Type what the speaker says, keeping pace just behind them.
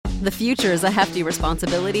The future is a hefty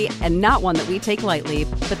responsibility and not one that we take lightly.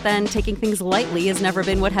 But then taking things lightly has never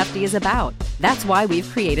been what Hefty is about. That's why we've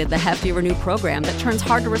created the Hefty Renew program that turns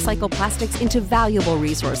hard-to-recycle plastics into valuable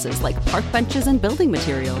resources like park benches and building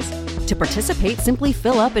materials. To participate, simply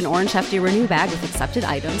fill up an orange Hefty Renew bag with accepted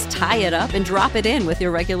items, tie it up, and drop it in with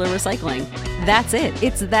your regular recycling. That's it.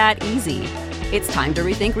 It's that easy. It's time to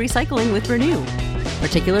rethink recycling with Renew.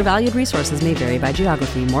 Particular valued resources may vary by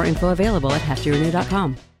geography. More info available at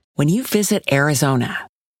heftyrenew.com. When you visit Arizona,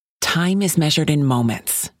 time is measured in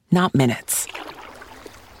moments, not minutes.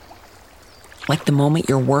 Like the moment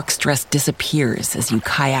your work stress disappears as you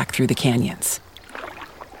kayak through the canyons.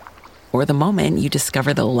 Or the moment you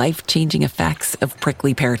discover the life-changing effects of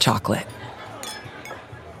prickly pear chocolate.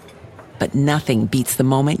 But nothing beats the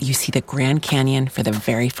moment you see the Grand Canyon for the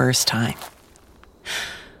very first time.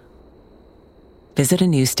 Visit a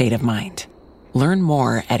new state of mind. Learn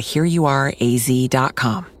more at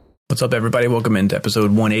hereyouareaz.com. What's up, everybody? Welcome into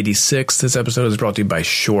episode 186. This episode is brought to you by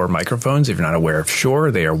Shure Microphones. If you're not aware of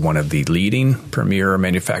Shure, they are one of the leading premier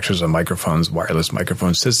manufacturers of microphones, wireless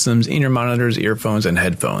microphone systems, in-ear monitors, earphones, and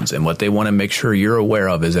headphones. And what they want to make sure you're aware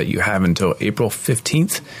of is that you have until April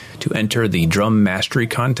 15th to enter the Drum Mastery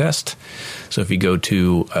Contest. So if you go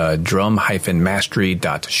to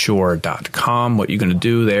drum-mastery.shure.com, what you're going to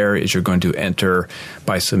do there is you're going to enter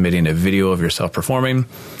by submitting a video of yourself performing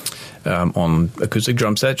on acoustic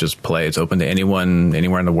drum set. Just play. It's open to anyone,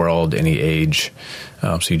 anywhere in the world, any age.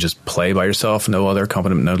 So you just play by yourself, no other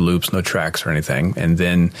accompaniment, no loops, no tracks or anything. And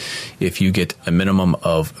then if you get a minimum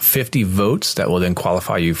of 50 votes, that will then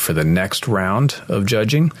qualify you for the next round of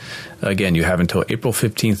judging. Again, you have until April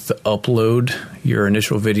 15th to upload your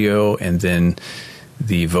initial video, and then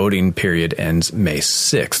the voting period ends May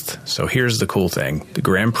 6th. So here's the cool thing. The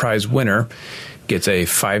grand prize winner gets a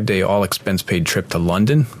 5-day all-expense-paid trip to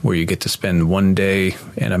London, where you get to spend 1 day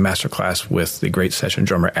in a masterclass with the great session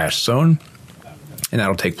drummer Ash Sohn. And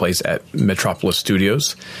that'll take place at Metropolis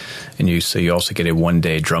Studios. And you also get a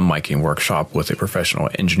 1-day drum miking workshop with a professional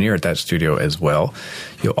engineer at that studio as well.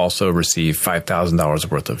 You'll also receive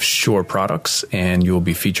 $5,000 worth of Shure products, and you'll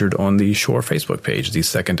be featured on the Shure Facebook page. The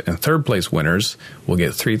second and third place winners will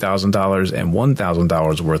get $3,000 and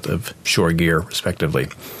 $1,000 worth of Shure gear, respectively.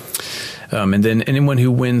 And then anyone who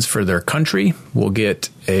wins for their country will get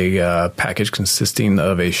a package consisting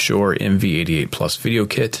of a Shure MV88 Plus video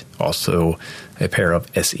kit, also a pair of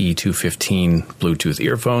SE215 Bluetooth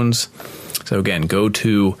earphones. So again, go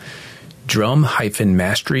to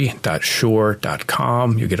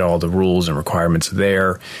drum-mastery.shure.com. You get all the rules and requirements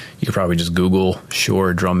there. You can probably just Google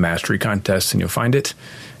Shure Drum Mastery Contest and you'll find it.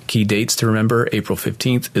 Key dates to remember: April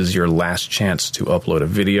 15th is your last chance to upload a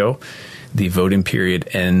video. The voting period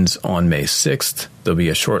ends on May 6th. There'll be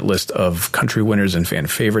a short list of country winners and fan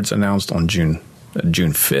favorites announced on June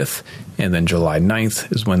 5th. And then July 9th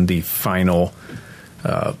is when the final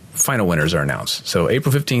winners are announced. So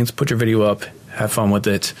April 15th, put your video up. Have fun with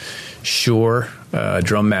it. Shure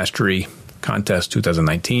Drum Mastery Contest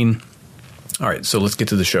 2019. All right, so let's get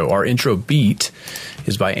to the show. Our intro beat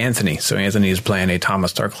is by Anthony. So Anthony is playing a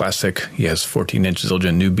Thomas Star Classic. He has 14-inch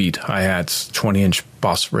Zildjian New Beat hi-hats, 20-inch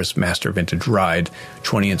Bosphorus Master Vintage Ride,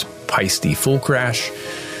 20-inch Peisty Full Crash.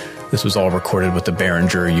 This was all recorded with the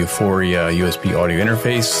Behringer Euphoria USB audio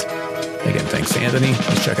interface. Again, thanks to Anthony.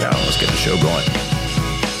 Let's check it out. Let's get the show going.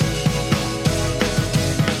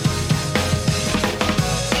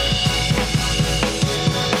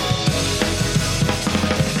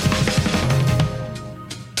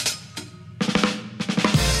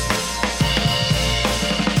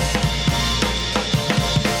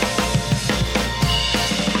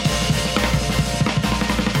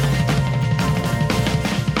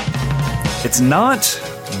 It's not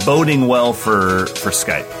boding well for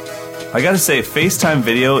Skype. I gotta say, FaceTime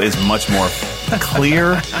video is much more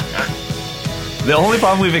clear. The only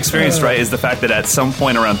problem we've experienced, right, is the fact that at some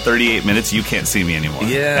point around 38 minutes, you can't see me anymore.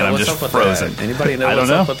 Yeah, and I'm what's just up with frozen. That? Anybody know what's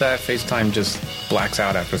up with that? FaceTime just blacks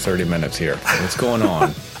out after 30 minutes here. What's going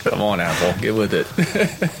on? Come on, Apple. Get with it.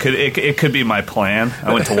 It could be my plan.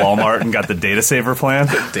 I went to Walmart and got the data saver plan.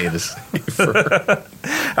 Data saver.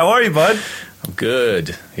 How are you, bud? I'm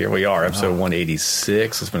good. Here we are, episode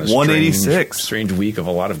 186. It's been a strange week of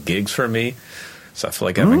a lot of gigs for me. So I feel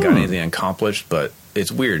like I haven't got anything accomplished, but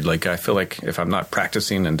it's weird. Like, I feel like if I'm not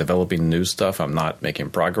practicing and developing new stuff, I'm not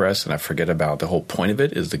making progress, and I forget about the whole point of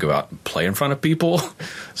it is to go out and play in front of people.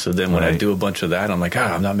 So then when I do a bunch of that, I'm like,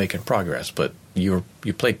 I'm not making progress. But you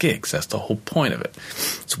play gigs. That's the whole point of it.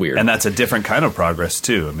 It's weird. And that's a different kind of progress,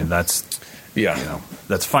 too. I mean, that's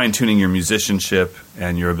fine-tuning your musicianship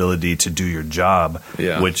and your ability to do your job,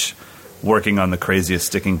 which working on the craziest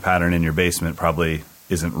sticking pattern in your basement probably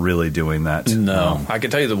isn't really doing that. No. I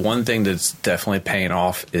can tell you the one thing that's definitely paying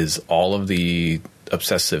off is all of the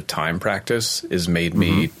obsessive time practice has made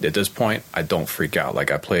me, at this point, I don't freak out.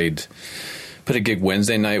 Like I put a gig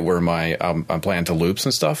Wednesday night where I'm playing to loops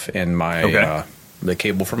and stuff, and the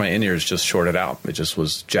cable for my in-ears just shorted out. It just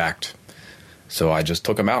was jacked. So I just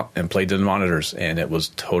took them out and played to the monitors, and it was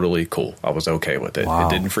totally cool. I was okay with it. Wow.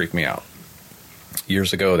 It didn't freak me out.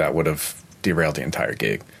 Years ago, that would have derailed the entire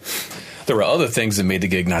gig. There were other things that made the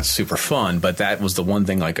gig not super fun, but that was the one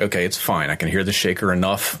thing like, okay, it's fine. I can hear the shaker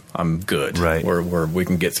enough. I'm good. Right. Where we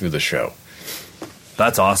can get through the show.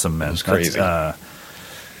 That's awesome, man. It's crazy.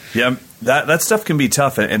 Yeah, that stuff can be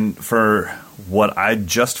tough. And for what I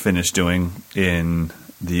just finished doing in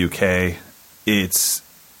the UK, it's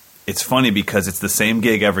funny because it's the same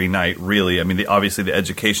gig every night, really. I mean, obviously the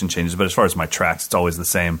education changes, but as far as my tracks, it's always the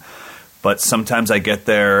same. But sometimes I get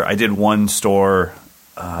there. I did one store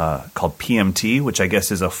called PMT, which I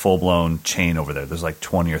guess is a full-blown chain over there. There's like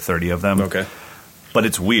 20 or 30 of them. Okay. But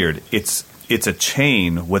it's weird. It's a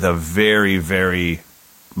chain with a very, very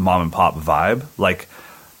mom-and-pop vibe. Like,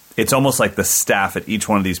 it's almost like the staff at each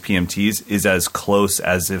one of these PMTs is as close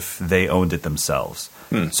as if they owned it themselves.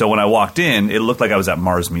 So when I walked in, it looked like I was at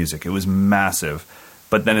Mars Music. It was massive.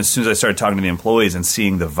 But then as soon as I started talking to the employees and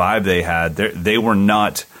seeing the vibe they had, they were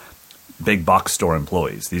not big box store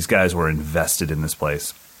employees. These guys were invested in this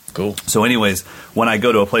place. Cool. So anyways, when I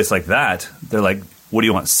go to a place like that, they're like, what do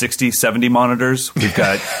you want, 60, 70 monitors? We've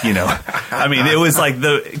got, I mean, it was like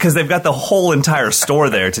because they've got the whole entire store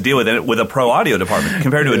there to deal with it with a pro audio department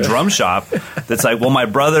compared to a drum shop that's like, well, my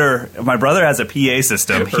brother has a PA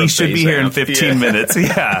system. He should be here in 15 minutes.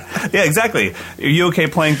 Yeah, exactly. Are you okay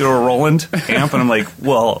playing through a Roland amp? And I'm like,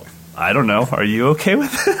 well, I don't know. Are you okay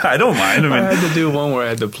with it? I don't mind. I had to do one where I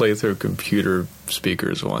had to play through computer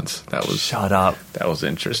speakers once. That was shut up. That was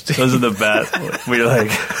interesting. Those are the best. We're like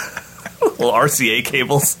little RCA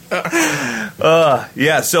cables.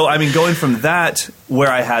 Yeah. So I mean, going from that where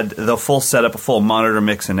I had the full setup, a full monitor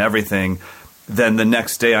mix, and everything, then the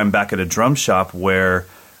next day I'm back at a drum shop where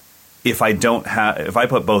if I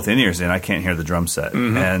put both in-ears in, I can't hear the drum set.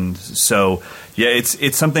 And so, yeah,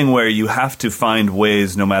 it's something where you have to find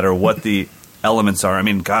ways, no matter what the elements are. I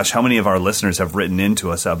mean, gosh, how many of our listeners have written into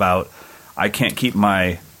us about, I can't keep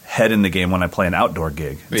my head in the game when I play an outdoor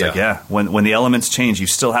gig. It's like, when the elements change, you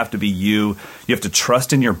still have to be you. You have to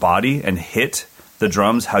trust in your body and hit the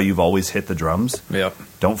drums how you've always hit the drums. Yep.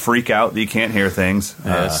 Don't freak out that you can't hear things.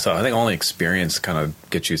 So I think only experience kind of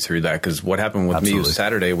gets you through that, because what happened with me was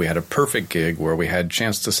Saturday we had a perfect gig where we had a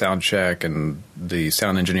chance to sound check, and the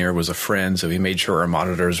sound engineer was a friend, so he made sure our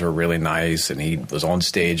monitors were really nice, and he was on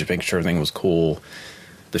stage making sure everything was cool.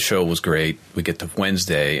 The show was great. We get to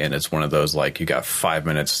Wednesday, and it's one of those, like, you got 5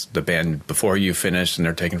 minutes, the band, before you finish, and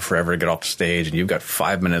they're taking forever to get off the stage, and you've got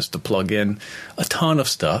 5 minutes to plug in a ton of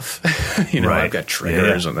stuff. Right. I've got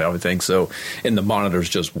triggers and everything. So, and the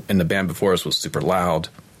monitors and the band before us was super loud.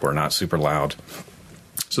 We're not super loud.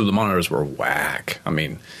 So the monitors were whack. I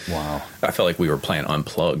mean, wow. I felt like we were playing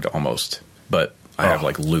unplugged almost, but I have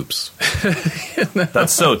like loops.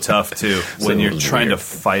 That's so tough too when you're trying to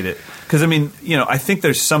fight it. Because I mean, I think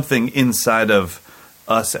there's something inside of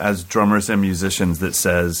us as drummers and musicians that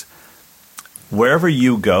says, wherever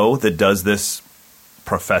you go that does this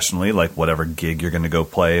professionally, like whatever gig you're going to go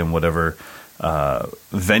play and whatever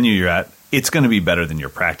venue you're at, it's going to be better than your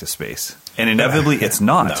practice space. And inevitably, it's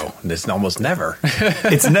not. No, it's almost never.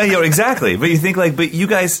 It's no, exactly. But you think but you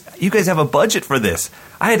guys have a budget for this.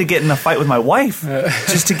 I had to get in a fight with my wife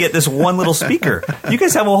just to get this one little speaker. You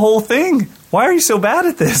guys have a whole thing. Why are you so bad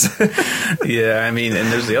at this? Yeah, I mean, and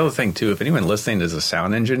there's the other thing too. If anyone listening is a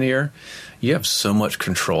sound engineer, you have so much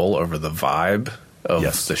control over the vibe of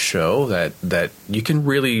the show that you can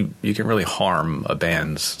really harm a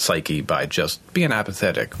band's psyche by just being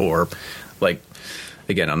apathetic, or like.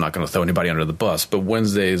 Again, I'm not going to throw anybody under the bus, but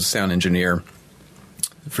Wednesday's sound engineer,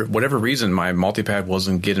 for whatever reason, my multipad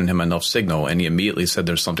wasn't getting him enough signal, and he immediately said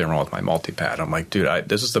there's something wrong with my multipad. I'm like, dude,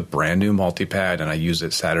 this is a brand new multipad, and I used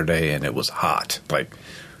it Saturday, and it was hot. Like,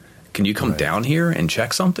 can you come down here and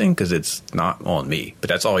check something? Because it's not on me. But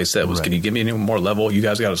that's all he said was, can you give me any more level? You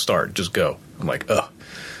guys got to start. Just go. I'm like, ugh.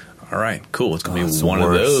 All right, cool. It's going to be one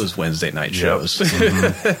of those Wednesday night shows.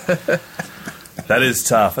 Mm-hmm. That is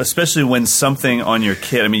tough, especially when something on your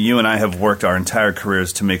kit. I mean, you and I have worked our entire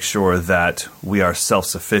careers to make sure that we are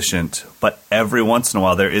self-sufficient. But every once in a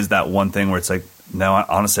while, there is that one thing where it's like, no,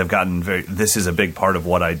 honestly, I've gotten this is a big part of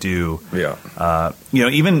what I do. Yeah.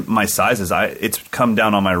 Even my sizes, it's come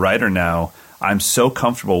down on my rider now. I'm so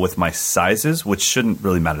comfortable with my sizes, which shouldn't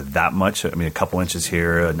really matter that much. I mean, a couple inches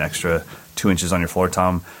here, an extra 2 inches on your floor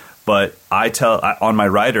tom. But on my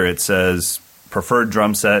rider, it says preferred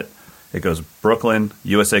drum set. It goes Brooklyn,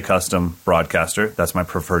 USA Custom, Broadcaster. That's my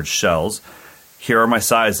preferred shells. Here are my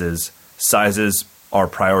sizes. Sizes are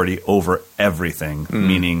priority over everything,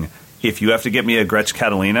 meaning if you have to get me a Gretsch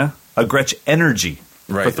Catalina, a Gretsch Energy,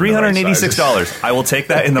 for $386, I will take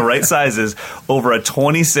that in the right sizes over a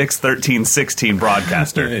 26, 13, 16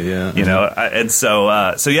 Broadcaster. You know, and so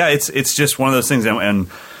yeah, it's just one of those things. And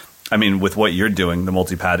I mean, with what you're doing, the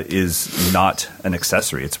multi-pad is not an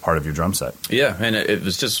accessory; it's part of your drum set. Yeah, and it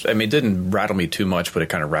was just, I mean, it didn't rattle me too much, but it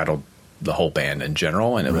kind of rattled the whole band in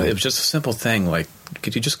general. And it was just a simple thing like,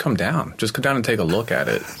 could you just come down? Just come down and take a look at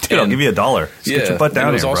it. Dude, I'll give you $1. Just get your butt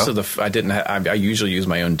down here, bro. It was also I usually use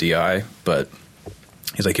my own DI, but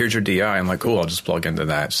he's like, here's your DI. I'm like, cool, I'll just plug into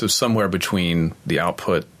that. So somewhere between the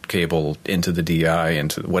output cable into the DI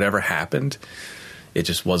and to whatever happened, it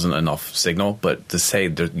just wasn't enough signal. But to say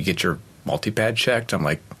that you get your multi-pad checked, I'm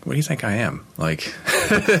like, what do you think I am? Like,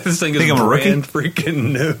 this thing is brand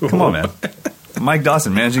freaking new. Come on, man. Mike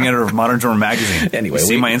Dawson, managing editor of Modern Drummer Magazine. Anyway,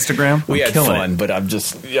 see my Instagram? We had fun, but I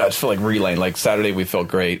just feel like relaying. Like Saturday, we felt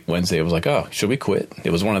great. Wednesday, it was like, oh, should we quit?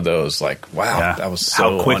 It was one of those, like, wow, that was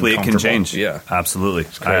so how quickly it can change. Yeah, absolutely.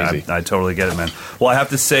 It's crazy. I totally get it, man. Well, I have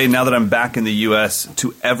to say, now that I'm back in the U.S.,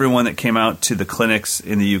 to everyone that came out to the clinics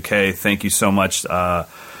in the U.K., thank you so much. That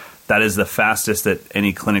is the fastest that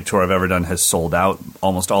any clinic tour I've ever done has sold out.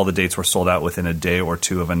 Almost all the dates were sold out within a day or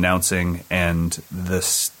two of announcing, and the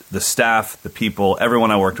staff, the people,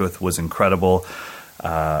 everyone I worked with was incredible.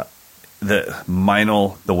 The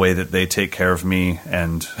Meinl, the way that they take care of me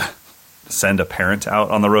and send a parent out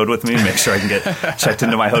on the road with me, make sure I can get checked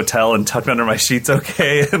into my hotel and tucked under my sheets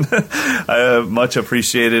okay, and much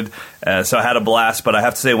appreciated. So I had a blast, but I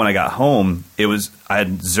have to say when I got home, I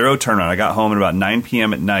had zero turnaround. I got home at about 9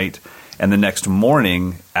 p.m. at night, and the next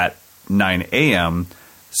morning at 9 a.m.,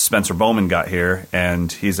 Spencer Bowman got here, and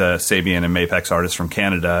he's a Sabian and Mapex artist from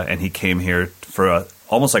Canada, and he came here for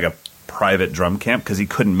almost like a private drum camp because he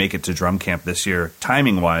couldn't make it to drum camp this year,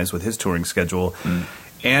 timing-wise, with his touring schedule.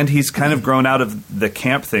 And he's kind of grown out of the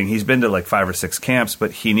camp thing. He's been to like 5 or 6 camps,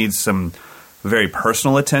 but he needs some very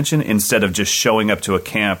personal attention instead of just showing up to a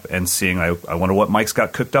camp and seeing, I wonder what Mike's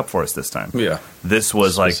got cooked up for us this time. Yeah. This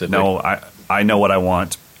was specific. Like, no, I know what I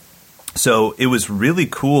want. So it was really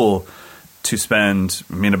cool to spend,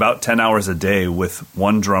 about 10 hours a day with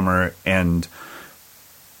one drummer, and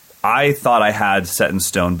I thought I had set in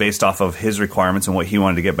stone based off of his requirements and what he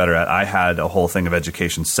wanted to get better at. I had a whole thing of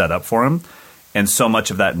education set up for him. And so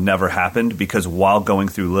much of that never happened because while going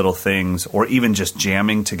through little things or even just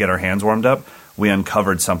jamming to get our hands warmed up, we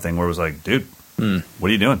uncovered something where it was like, dude, what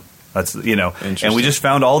are you doing? That's, and we just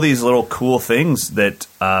found all these little cool things that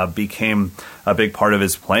became a big part of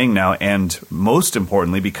his playing now. And most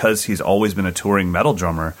importantly, because he's always been a touring metal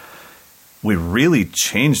drummer, we really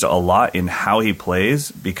changed a lot in how he plays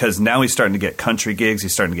because now he's starting to get country gigs.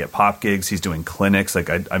 He's starting to get pop gigs. He's doing clinics. Like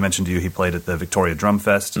I mentioned to you, he played at the Victoria Drum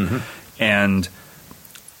Fest. And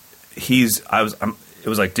it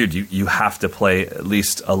was like, dude, you have to play at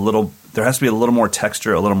least a little. There has to be a little more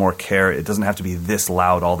texture, a little more care. It doesn't have to be this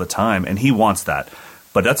loud all the time. And he wants that.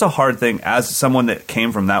 But that's a hard thing. As someone that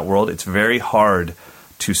came from that world, it's very hard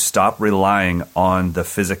to stop relying on the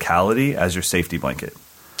physicality as your safety blanket.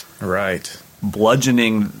 Right.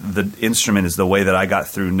 Bludgeoning the instrument is the way that I got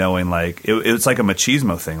through knowing, like, it's like a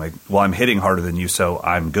machismo thing. Like, well, I'm hitting harder than you, so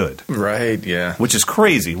I'm good. Right, yeah. Which is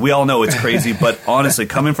crazy. We all know it's crazy. But honestly,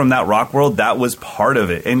 coming from that rock world, that was part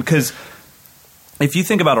of it. And because if you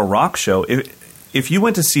think about a rock show, if you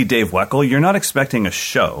went to see Dave Weckl, you're not expecting a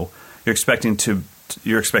show. You're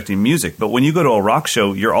expecting music. But when you go to a rock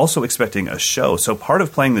show, you're also expecting a show. So part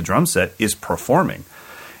of playing the drum set is performing.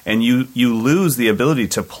 And you lose the ability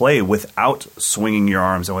to play without swinging your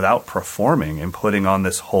arms and without performing and putting on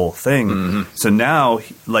this whole thing. So now,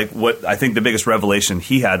 like, what I think the biggest revelation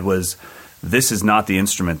he had was, this is not the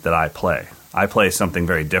instrument that I play. I play something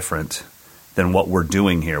very different than what we're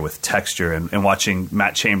doing here with texture and watching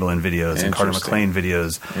Matt Chamberlain videos and Carter McLean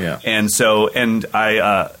videos. Yeah. And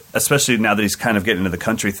I, especially now that he's kind of getting into the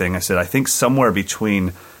country thing, I said, I think somewhere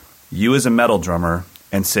between you as a metal drummer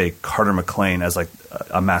and say Carter McLean as like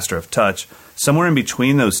a master of touch, somewhere in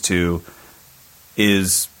between those two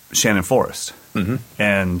is Shannon Forrest.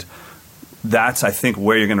 And that's, I think,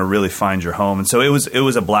 where you're going to really find your home. And so it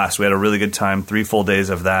was a blast. We had a really good time, 3 full days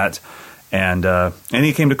of that. And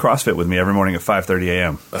he came to CrossFit with me every morning at 5:30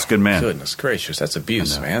 a.m. That's a good man. Goodness gracious, that's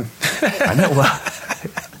abuse, man. I know.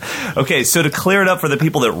 Well, okay, so to clear it up for the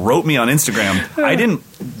people that wrote me on Instagram, I didn't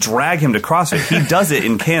drag him to CrossFit. He does it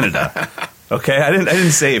in Canada. Okay, I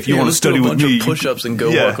didn't say if you want to study with me, push-ups and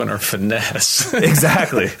go work on our finesse.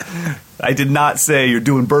 Exactly. I did not say you're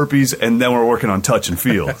doing burpees and then we're working on touch and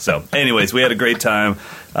feel. So, anyways, we had a great time,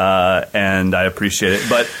 and I appreciate it.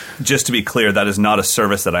 But just to be clear, that is not a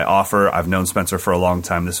service that I offer. I've known Spencer for a long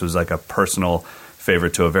time. This was like a personal favor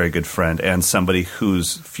to a very good friend and somebody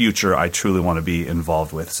whose future I truly want to be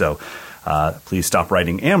involved with. So, please stop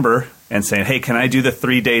writing Amber and saying, hey, can I do the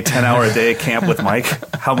 3-day, 10-hour-a-day camp with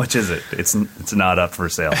Mike? How much is it? It's not up for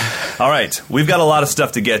sale. All right. We've got a lot of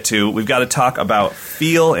stuff to get to. We've got to talk about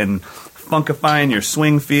feel and funkifying your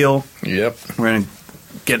swing feel. Yep. We're going to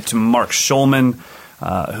get to Mark Schulman,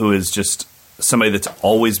 who is just somebody that's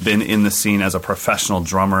always been in the scene as a professional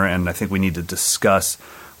drummer, and I think we need to discuss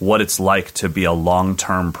what it's like to be a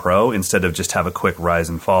long-term pro instead of just have a quick rise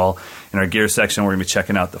and fall. In our gear section, we're going to be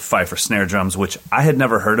checking out the Pfeifer snare drums, which I had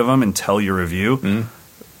never heard of them until your review.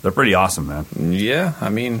 They're pretty awesome, man. Yeah, I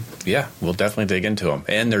mean, we'll definitely dig into them.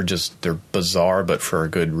 And they're bizarre, but for a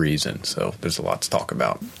good reason. So there's a lot to talk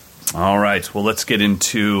about. All right, well, let's get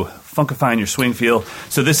into Funkifying Your Swing Feel.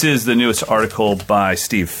 So this is the newest article by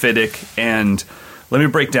Steve Fiddick, and let me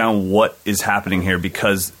break down what is happening here,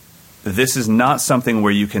 because this is not something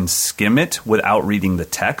where you can skim it without reading the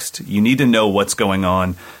text. You need to know what's going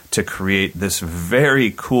on to create this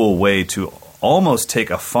very cool way to almost take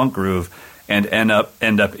a funk groove and end up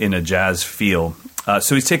in a jazz feel.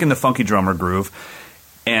 So he's taking the funky drummer groove,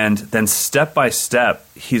 and then step by step,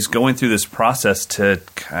 he's going through this process to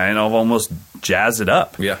kind of almost jazz it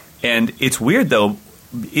up. Yeah. And it's weird, though.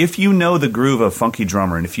 If you know the groove of funky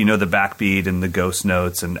drummer, and if you know the backbeat and the ghost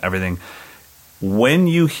notes and everything, when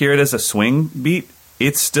you hear it as a swing beat,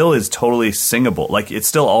 it still is totally singable. Like, it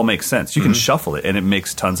still all makes sense. You can shuffle it, and it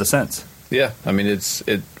makes tons of sense. Yeah, I mean,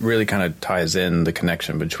 it really kind of ties in the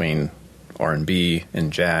connection between R&B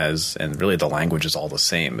and jazz, and really the language is all the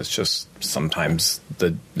same. It's just sometimes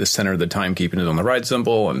the center of the time keeping it on the ride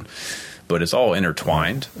cymbal, but it's all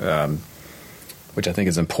intertwined, which I think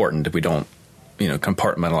is important if we don't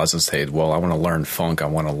compartmentalize and say, well, I want to learn funk, I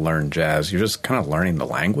want to learn jazz. You're just kind of learning the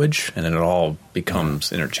language, and then it all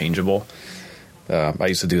becomes interchangeable. I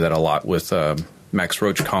used to do that a lot with Max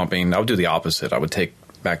Roach comping. I would do the opposite. I would take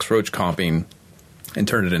Max Roach comping and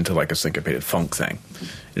turn it into like a syncopated funk thing.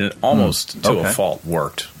 And it almost, to a fault,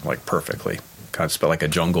 worked like perfectly. Kind of spelled like a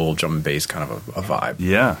jungle, drum and bass kind of a vibe.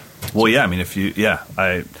 Yeah. Well, yeah, I mean,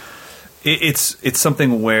 it's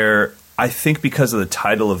something where I think because of the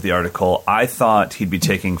title of the article, I thought he'd be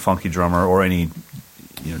taking Funky Drummer or any,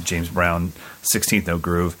 James Brown 16th note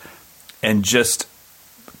groove and just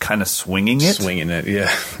kind of swinging it. Swinging it,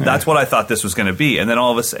 yeah. That's what I thought this was going to be. And then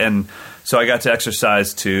all of us, and so I got to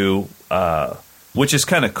exercise to, which is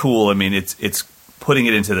kind of cool. I mean, it's putting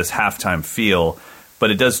it into this halftime feel,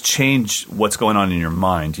 but it does change what's going on in your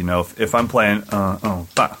mind. If I'm playing, ba,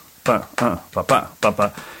 ba, ba, ba, ba,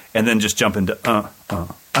 ba, and then just jump into,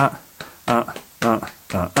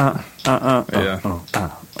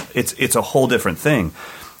 it's a whole different thing.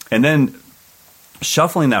 And then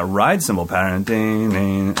shuffling that ride cymbal pattern,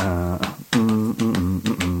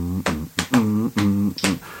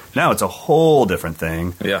 now it's a whole different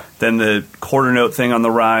thing. Yeah. Then the quarter note thing on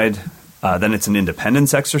the ride, then it's an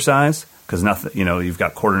independence exercise because nothing, you've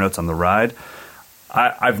got quarter notes on the ride.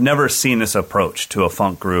 I've never seen this approach to a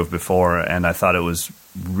funk groove before, and I thought it was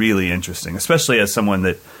really interesting, especially as someone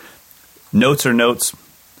that notes are notes.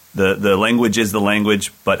 The language is the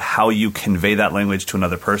language, but how you convey that language to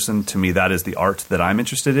another person, to me, that is the art that I'm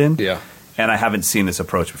interested in. Yeah. And I haven't seen this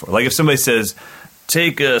approach before. Like if somebody says,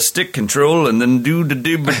 take a stick control and then do the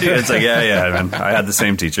do, it's like, yeah, man, I had the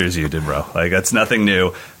same teacher as you did, bro. Like that's nothing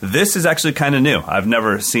new. This is actually kind of new. I've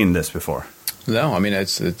never seen this before. No, I mean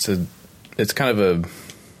it's kind of a.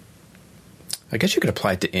 I guess you could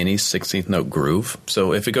apply it to any 16th note groove.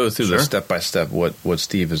 So if it goes through the step by step, what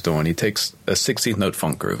Steve is doing, he takes a 16th note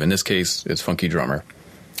funk groove. In this case, it's Funky Drummer.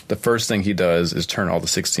 The first thing he does is turn all the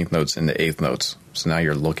 16th notes into 8th notes. So now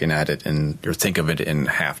you're looking at it and you're thinking of it in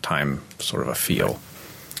halftime sort of a feel.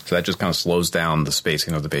 So that just kind of slows down the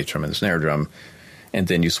spacing of the bass drum and the snare drum. And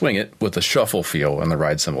then you swing it with a shuffle feel and the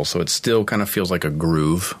ride cymbal. So it still kind of feels like a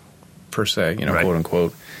groove, per se, quote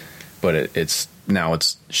unquote. But it's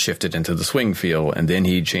shifted into the swing feel, and then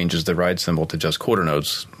he changes the ride cymbal to just quarter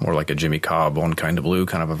notes, more like a Jimmy Cobb on Kind of Blue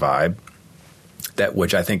kind of a vibe.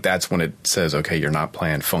 Which I think that's when it says, okay, you're not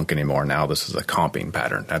playing funk anymore. Now this is a comping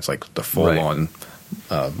pattern. That's like the full-on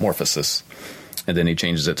morphosis. And then he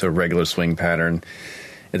changes it to a regular swing pattern.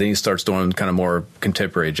 And then he starts doing kind of more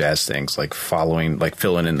contemporary jazz things, like filling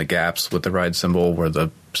in the gaps with the ride cymbal where the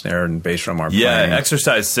snare and bass drum are playing. Yeah,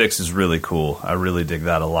 Exercise 6 is really cool. I really dig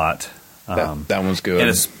that a lot. That one's good. And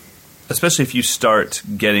especially if you start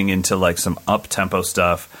getting into like some up-tempo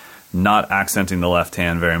stuff, not accenting the left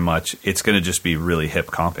hand very much, it's going to just be really hip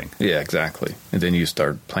comping. Yeah, exactly. And then you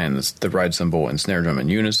start playing the ride cymbal and snare drum in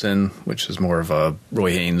unison, which is more of a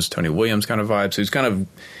Roy Haynes, Tony Williams kind of vibe. So he's kind of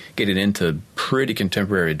getting into pretty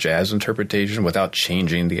contemporary jazz interpretation without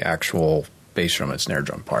changing the actual bass drum and snare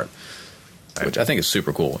drum part, which I think is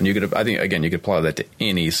super cool. And you could apply that to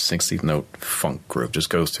any 16th note funk group. Just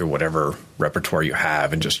go through whatever repertoire you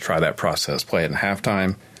have and just try that process. Play it in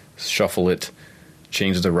halftime, shuffle it,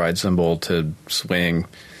 change the ride cymbal to swing,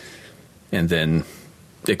 and then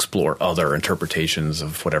explore other interpretations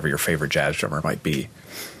of whatever your favorite jazz drummer might be.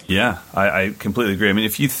 Yeah, I completely agree. I mean,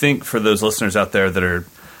 if you think, for those listeners out there that are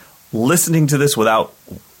listening to this without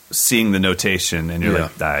seeing the notation, and you're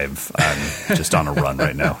like, I'm just on a run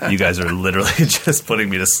right now. You guys are literally just putting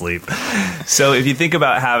me to sleep. So if you think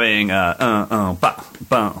about having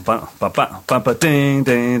ding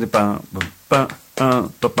ding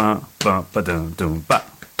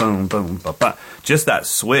just that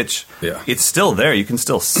switch, it's still there. You can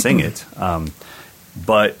still sing it,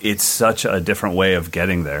 but it's such a different way of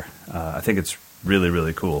getting there. I think it's really,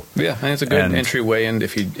 really cool. Yeah, and it's a good entryway. And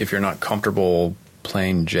if you're not comfortable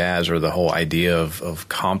playing jazz or the whole idea of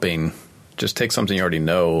comping, just take something you already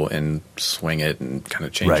know and swing it and kind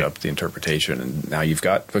of change up the interpretation. And now you've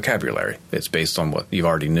got vocabulary. It's based on what you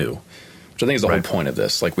already knew, which I think is the whole point of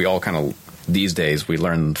this. Like, we all kind of, these days, we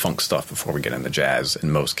learn funk stuff before we get into jazz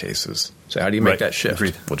in most cases. So how do you make that shift?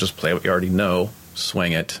 Agreed. We'll just play what you already know,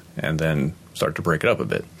 swing it, and then start to break it up a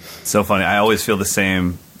bit. So funny. I always feel the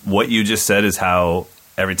same. What you just said is how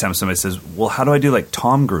every time somebody says, well, how do I do like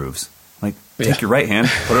tom grooves? Like, take your right hand,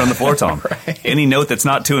 put it on the floor tom. Any note that's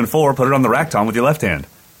not 2 and 4, put it on the rack tom with your left hand.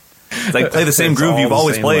 It's like, play the same groove you've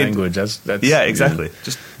always played. Language. That's yeah, exactly.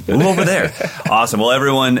 Just move over there. Awesome. Well,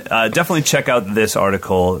 everyone, definitely check out this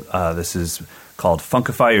article. This is called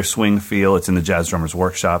Funkify Your Swing Feel. It's in the Jazz Drummers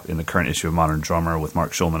Workshop in the current issue of Modern Drummer with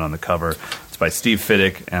Mark Schulman on the cover. It's by Steve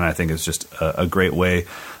Fiddick, and I think it's just a great way.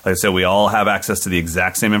 Like I said, we all have access to the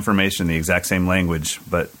exact same information, the exact same language,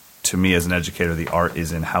 but to me as an educator, the art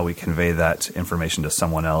is in how we convey that information to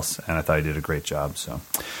someone else, and I thought he did a great job. So,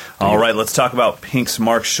 all right, let's talk about Pink's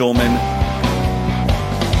Mark Schulman.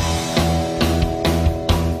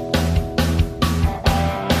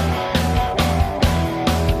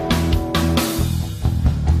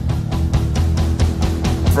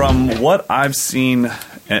 From what I've seen,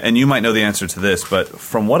 and you might know the answer to this, but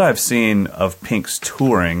from what I've seen of Pink's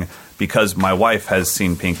touring, because my wife has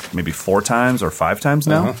seen Pink maybe 4 times or 5 times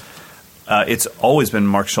now, it's always been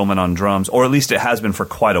Mark Schulman on drums, or at least it has been for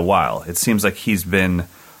quite a while. It seems like he's been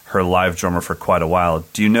her live drummer for quite a while.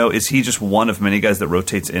 Do you know, is he just one of many guys that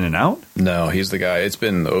rotates in and out? No, he's the guy. It's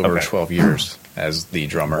been over 12 years as the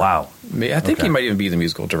drummer. Wow. I think he might even be the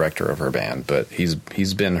musical director of her band, but he's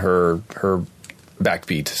been her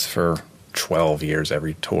backbeat for 12 years,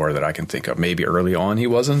 every tour that I can think of. Maybe early on he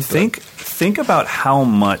wasn't. Think about how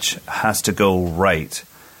much has to go right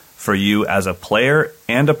for you as a player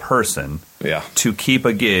and a person to keep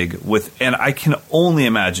a gig with, and I can only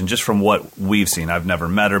imagine, just from what we've seen, I've never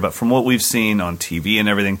met her, but from what we've seen on TV and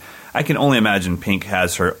everything, I can only imagine Pink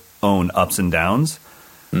has her own ups and downs.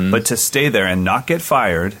 But to stay there and not get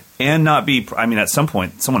fired and not be, I mean, at some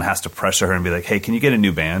point, someone has to pressure her and be like, hey, can you get a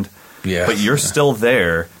new band? Yeah. But you're still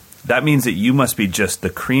there. That means that you must be just the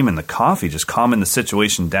cream in the coffee, just calming the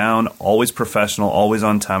situation down, always professional, always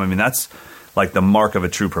on time. I mean, that's like the mark of a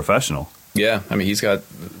true professional. Yeah. I mean,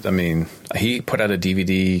 he put out a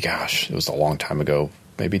DVD, gosh, it was a long time ago,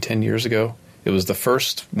 maybe 10 years ago. It was the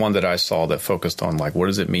first one that I saw that focused on, like, what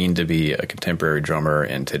does it mean to be a contemporary drummer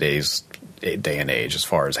in today's day and age, as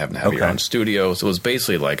far as having to have your own studio. So it was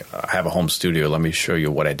basically like, I have a home studio, let me show you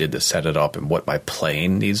what I did to set it up and what my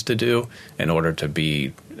playing needs to do in order to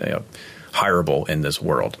be hireable in this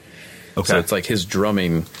world. Okay. So it's like his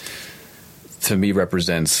drumming, to me,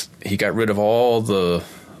 represents, he got rid of all the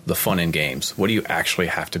fun and games. What do you actually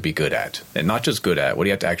have to be good at? And not just good at, what do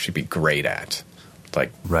you have to actually be great at?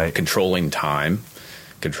 Like controlling time,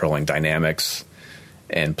 controlling dynamics,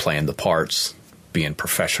 and playing the parts, being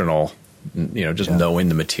professional, knowing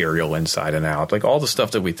the material inside and out, like all the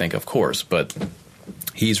stuff that we think, of course, but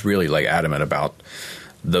he's really like adamant about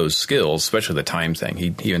those skills, especially the time thing.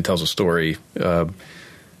 He even tells a story, I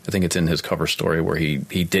think it's in his cover story, where he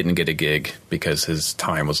didn't get a gig because his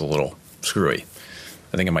time was a little screwy.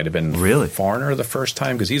 I think it might have been Foreigner the first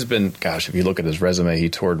time, because he's been, gosh, if you look at his resume, he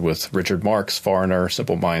toured with Richard Marx, Foreigner,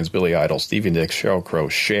 Simple Minds, Billy Idol, Stevie Nicks, Sheryl Crow,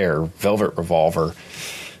 Cher, Velvet Revolver,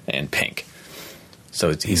 and Pink.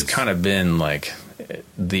 So he's kind of been like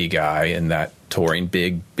the guy in that touring,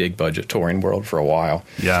 big budget touring world for a while.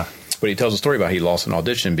 Yeah. But he tells a story about he lost an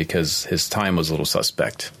audition because his time was a little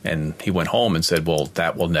suspect. And he went home and said, well,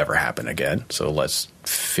 that will never happen again. So let's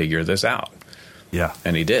figure this out. Yeah.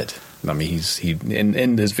 And he did. I mean,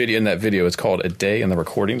 in his video, in that video, it's called A Day in the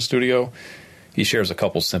Recording Studio. He shares a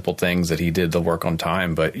couple simple things that he did the work on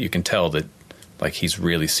time, but you can tell that like he's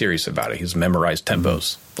really serious about it. He's memorized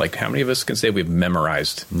tempos. Like how many of us can say we've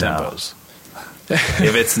memorized tempos?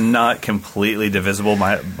 If it's not completely divisible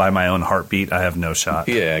by my own heartbeat, I have no shot.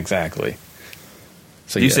 Yeah, exactly.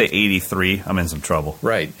 So you say 83, I'm in some trouble.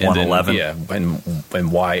 Right. 111. Yeah,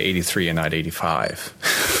 and why 83 and not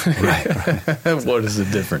 85? Right. What is the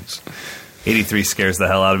difference? 83 scares the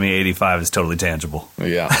hell out of me. 85 is totally tangible.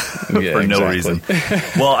 Yeah. For no reason.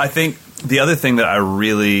 Well, I think the other thing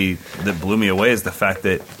that blew me away is the fact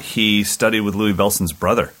that he studied with Louis Bellson's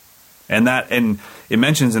brother. And it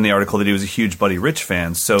mentions in the article that he was a huge Buddy Rich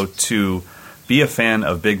fan. So to be a fan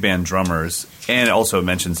of big band drummers, and it also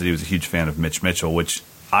mentions that he was a huge fan of Mitch Mitchell, which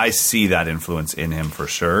I see that influence in him for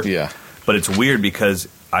sure. Yeah. But it's weird because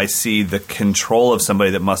I see the control of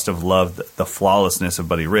somebody that must have loved the flawlessness of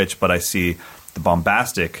Buddy Rich, but I see the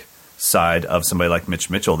bombastic side of somebody like Mitch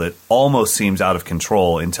Mitchell that almost seems out of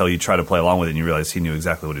control until you try to play along with it and you realize he knew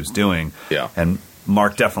exactly what he was doing. Yeah. And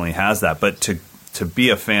Mark definitely has that. But to be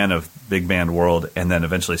a fan of big band world and then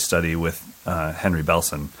eventually study with Henry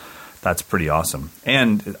Belson, that's pretty awesome.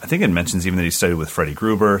 And I think it mentions even that he studied with Freddie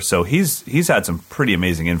Gruber. So he's had some pretty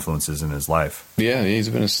amazing influences in his life. Yeah, he's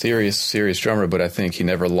been a serious drummer, but I think he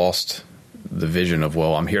never lost the vision of,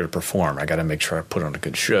 well, I'm here to perform. I got to make sure I put on a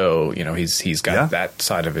good show. You know, he's got that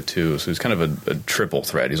side of it too. So he's kind of a triple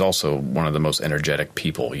threat. He's also one of the most energetic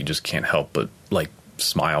people. You just can't help but like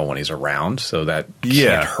smile when he's around. So that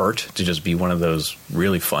can't hurt to just be one of those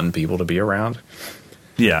really fun people to be around.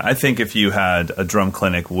 Yeah, I think if you had a drum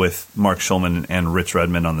clinic with Mark Schulman and Rich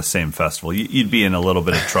Redmond on the same festival, you'd be in a little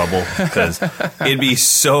bit of trouble because it'd be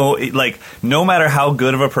so, like, no matter how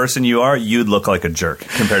good of a person you are, you'd look like a jerk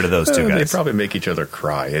compared to those two guys. They probably make each other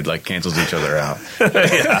cry. It, like, cancels each other out.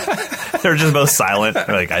 Yeah. They're just both silent.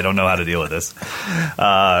 They're like, I don't know how to deal with this.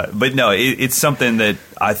 But no, it's something that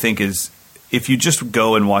I think is, if you just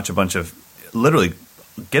go and watch a bunch of, literally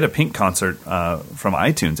get a Pink concert from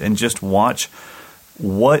iTunes and just watch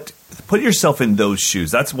put yourself in those shoes.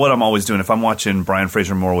 That's what I'm always doing. If I'm watching Brian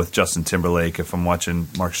Fraser Moore with Justin Timberlake, if I'm watching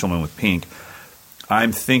Mark Schulman with Pink,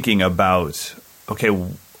 I'm thinking about, okay,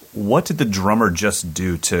 what did the drummer just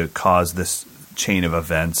do to cause this chain of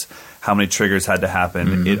events? How many triggers had to happen?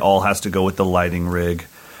 Mm-hmm. It all has to go with the lighting rig.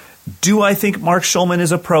 Do I think Mark Schulman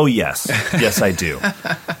is a pro? Yes. Yes, I do.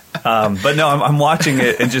 But no, I'm watching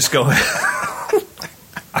it and just going,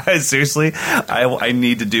 seriously, I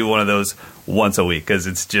need to do one of those once a week because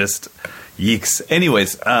it's just yeeks.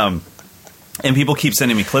 Anyways, and people keep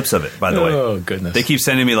sending me clips of it, by the way. Oh, goodness. They keep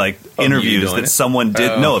sending me like interviews that someone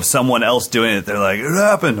did. No, of someone else doing it. They're like, it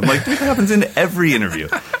happened. I'm like, it happens in every interview.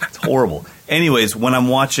 It's horrible. Anyways, when I'm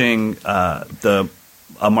watching a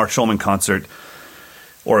Mark Schulman concert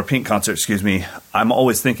or a Pink concert, excuse me, I'm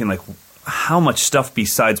always thinking like, how much stuff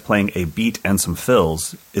besides playing a beat and some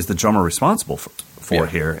fills is the drummer responsible for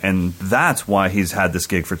here? And that's why he's had this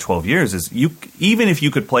gig for 12 years is even if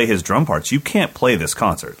you could play his drum parts, you can't play this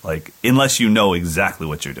concert, like, unless you know exactly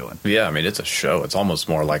what you're doing. Yeah, I mean, it's a show. It's almost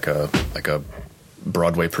more like a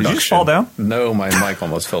Broadway production. Did you just fall down? No, my mic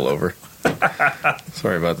almost fell over.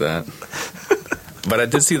 Sorry about that. But I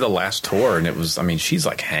did see the last tour, and it was, I mean, she's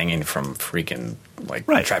like hanging from freaking like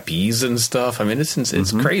trapeze and stuff. I mean,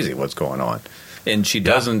 it's crazy what's going on. And she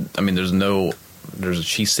doesn't, I mean,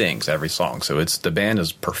 she sings every song, so the band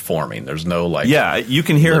is performing. There's no like, you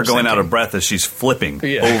can hear her going out of breath as she's flipping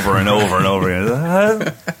over and over and over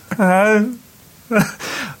again.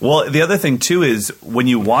 Well, the other thing too is when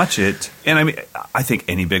you watch it, and I mean, I think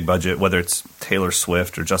any big budget, whether it's Taylor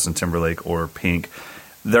Swift or Justin Timberlake or Pink,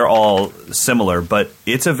 they're all similar. But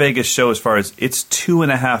it's a Vegas show as far as it's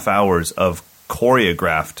 2.5 hours of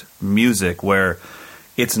choreographed music where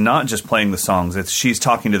it's not just playing the songs. It's she's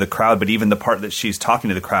talking to the crowd, but even the part that she's talking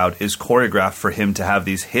to the crowd is choreographed for him to have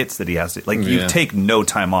these hits that he has to. Like, you take no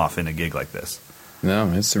time off in a gig like this.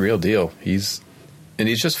 No, it's the real deal. He's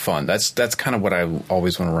just fun. That's kind of what I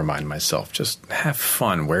always want to remind myself. Just have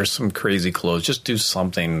fun. Wear some crazy clothes. Just do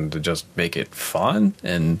something to just make it fun.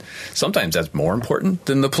 And sometimes that's more important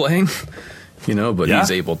than the playing, you know. But he's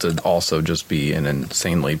able to also just be an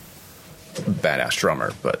insanely badass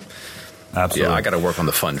drummer. But absolutely, I got to work on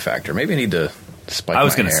the fun factor. Maybe I need to spike. I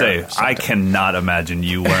was going to say, I cannot imagine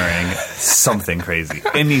you wearing something crazy,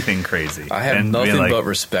 anything crazy. I have nothing but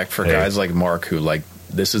respect for guys like Mark who like,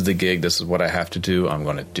 this is the gig. This is what I have to do. I'm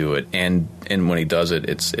going to do it. And when he does it,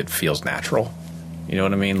 it feels natural. You know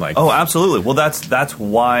what I mean? Like, oh, absolutely. Well, that's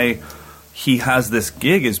why he has this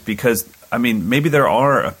gig, is because, I mean, maybe there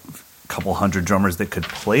are a couple hundred drummers that could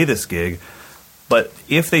play this gig, but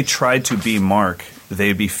if they tried to be Mark,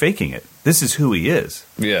 they'd be faking it. This is who he is.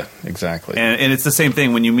 Yeah, exactly. And it's the same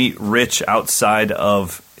thing when you meet Rich outside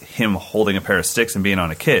of him holding a pair of sticks and being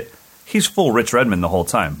on a kit. He's full Rich Redmond the whole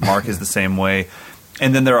time. Mark is the same way.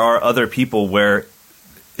 And then there are other people where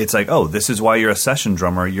it's like, oh, this is why you're a session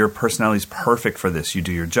drummer. Your personality's perfect for this. You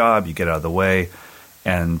do your job, you get out of the way,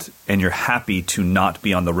 and you're happy to not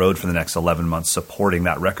be on the road for the next 11 months supporting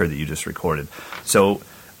that record that you just recorded. So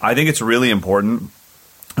I think it's really important,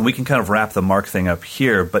 and we can kind of wrap the Mark thing up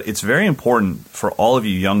here, but it's very important for all of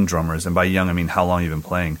you young drummers, and by young I mean how long you've been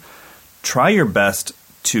playing. Try your best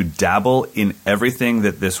to dabble in everything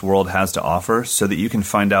that this world has to offer so that you can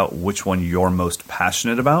find out which one you're most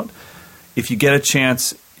passionate about. If you get a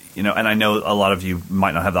chance, you know, and I know a lot of you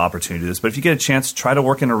might not have the opportunity to do this, but if you get a chance, try to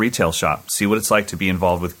work in a retail shop. See what it's like to be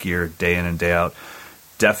involved with gear day in and day out.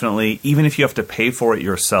 Definitely, even if you have to pay for it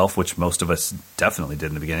yourself, which most of us definitely did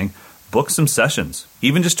in the beginning, book some sessions,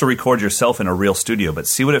 even just to record yourself in a real studio, but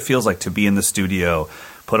see what it feels like to be in the studio,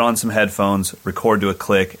 put on some headphones, record to a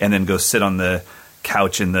click, and then go sit on the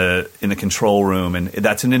couch in the control room, and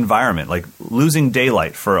that's an environment like losing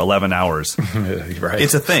daylight for 11 hours. Right.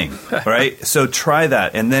 It's a thing, right? So try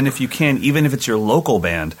that, and then if you can, even if it's your local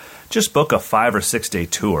band, just book a 5 or 6 day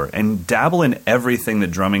tour and dabble in everything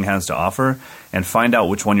that drumming has to offer and find out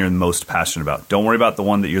which one you're most passionate about. Don't worry about the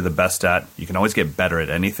one that you're the best at. You can always get better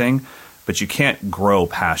at anything, but you can't grow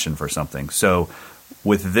passion for something. So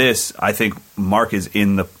with this, I think Mark is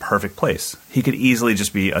in the perfect place. He could easily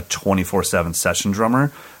just be a 24/7 session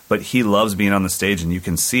drummer, but he loves being on the stage, and you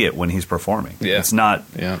can see it when he's performing. Yeah. It's not,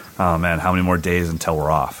 oh man, how many more days until we're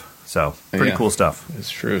off? So pretty cool stuff. It's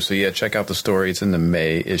true. So yeah, check out the story. It's in the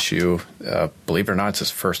May issue. Believe it or not, it's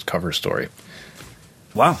his first cover story.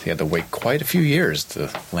 Wow. He had to wait quite a few years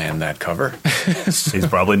to land that cover. He's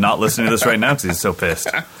probably not listening to this right now because he's so pissed.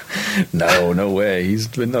 No way. He's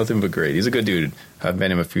been nothing but great. He's a good dude. I've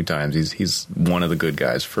met him a few times. He's one of the good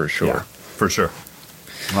guys for sure. Yeah, for sure.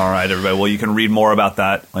 All right, everybody. Well, you can read more about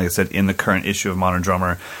that, like I said, in the current issue of Modern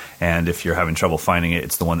Drummer. And if you're having trouble finding it,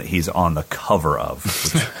 it's the one that he's on the cover of,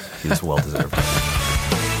 which is well-deserved.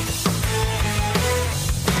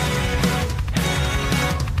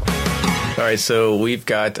 All right, so we've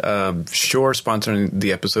got Shure sponsoring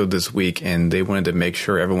the episode this week, and they wanted to make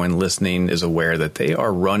sure everyone listening is aware that they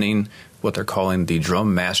are running what they're calling the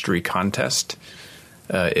Drum Mastery Contest.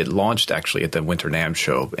 It launched actually at the Winter NAMM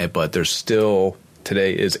show, but there's still,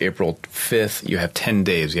 today is April 5th. You have 10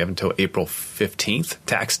 days. You have until April 15th,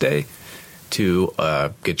 tax day, to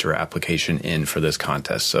get your application in for this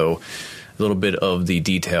contest. So a little bit of the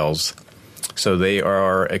details. So they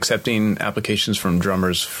are accepting applications from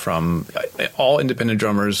drummers from all independent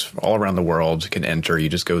drummers all around the world can enter. You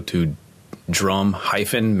just go to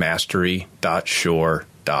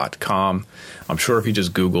drum-mastery.shure.com. I'm sure if you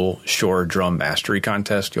just Google Shure Drum Mastery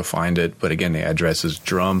Contest, you'll find it. But again, the address is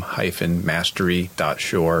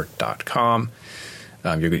drum-mastery.shure.com.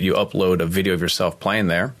 You upload a video of yourself playing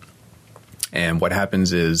there. And what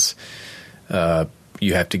happens is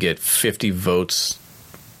you have to get 50 votes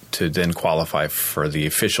to then qualify for the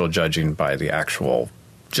official judging by the actual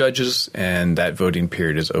judges, and that voting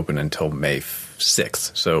period is open until May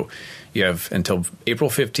 6th. So you have until April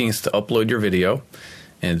 15th to upload your video,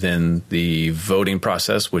 and then the voting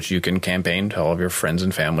process, which you can campaign to all of your friends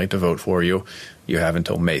and family to vote for you, you have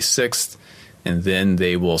until May 6th, and then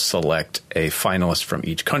they will select a finalist from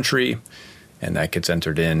each country, and that gets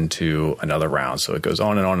entered into another round. So it goes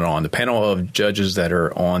on and on and on. The panel of judges that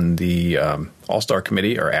are on the All-Star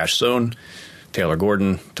Committee are Ash Sohn, Taylor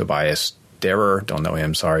Gordon, Tobias Derer, don't know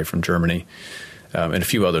him, sorry, from Germany, and a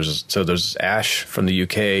few others. So there's Ash from the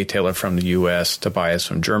UK, Taylor from the US, Tobias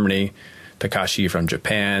from Germany, Takashi from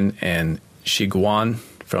Japan, and Shiguan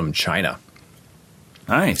from China.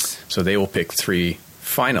 Nice. So they will pick 3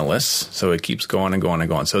 finalists, so it keeps going and going and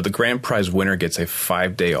going. So the grand prize winner gets a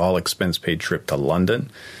 5-day all-expense-paid trip to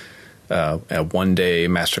London, a 1-day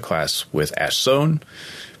masterclass with Ash Sohn,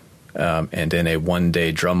 and then a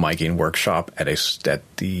 1-day drum miking workshop at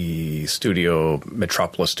the studio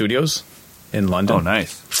Metropolis Studios in London. Oh,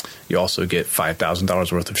 nice. You also get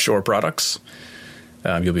 $5,000 worth of Shure products.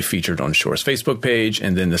 You'll be featured on Shure's Facebook page,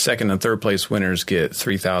 and then the second and third place winners get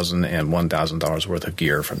 $3,000 and $1,000 worth of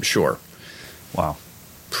gear from Shure. Wow.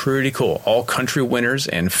 Pretty cool. All country winners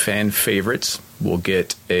and fan favorites will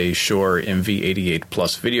get a Shure MV88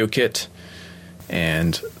 Plus video kit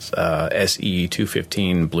and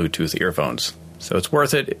SE215 Bluetooth earphones. So it's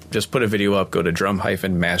worth it. Just put a video up. Go to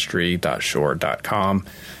drum-mastery.shure.com.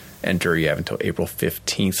 Enter. You have until April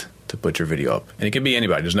 15th to put your video up. And it can be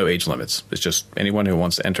anybody. There's no age limits. It's just anyone who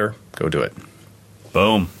wants to enter, go do it.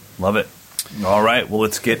 Boom. Love it. All right. Well,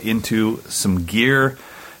 let's get into some gear.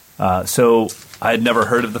 So I had never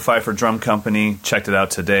heard of the Pfeifer Drum Company. Checked it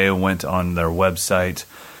out today. Went on their website.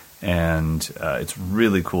 And it's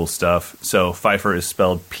really cool stuff. So Pfeifer is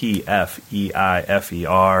spelled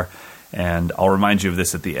Pfeifer. And I'll remind you of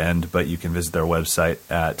this at the end, but you can visit their website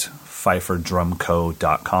at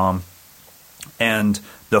pfeiferdrumco.com. And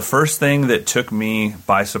the first thing that took me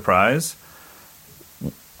by surprise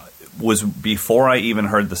was, before I even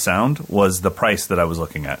heard the sound, was the price that I was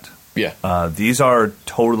looking at. Yeah. These are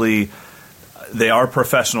totally... They are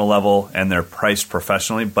professional level, and they're priced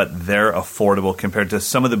professionally, but they're affordable compared to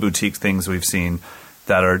some of the boutique things we've seen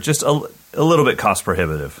that are just a little bit cost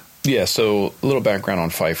prohibitive. Yeah, so a little background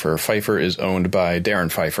on Pfeifer. Pfeifer is owned by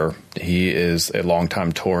Darren Pfeifer. He is a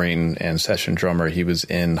longtime touring and session drummer. He was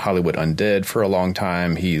in Hollywood Undead for a long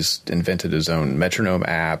time. He's invented his own metronome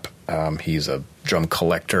app. He's a drum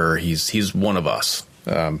collector. He's one of us.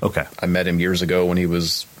 Okay. I met him years ago when he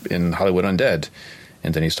was in Hollywood Undead.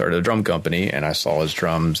 And then he started a drum company, and I saw his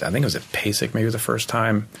drums. I think it was at PASIC maybe the first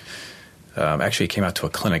time. Actually, he came out to a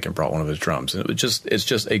clinic and brought one of his drums. And it's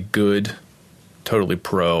just a good, totally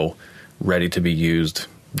pro, ready-to-be-used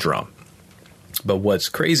drum. But what's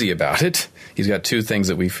crazy about it, he's got two things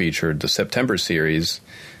that we featured. The September series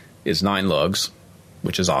is 9 lugs,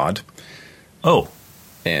 which is odd. Oh.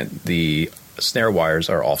 And the snare wires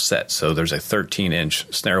are offset. So there's a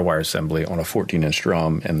 13-inch snare wire assembly on a 14-inch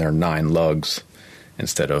drum, and they're 9 lugs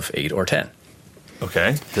instead of 8 or 10.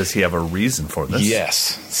 Okay. Does he have a reason for this?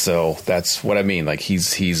 Yes. So that's what I mean. Like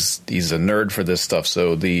he's a nerd for this stuff.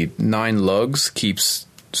 So the 9 lugs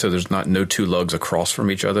so there's no 2 lugs across from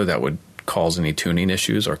each other that would cause any tuning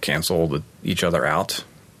issues or cancel each other out.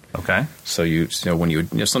 Okay. So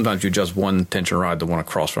when sometimes you adjust one tension rod, the one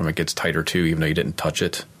across from it gets tighter too, even though you didn't touch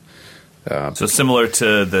it. So similar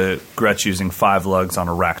to the Gretsch using 5 lugs on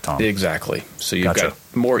a rack tom. Exactly. So you've Gotcha.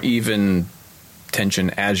 got more even tension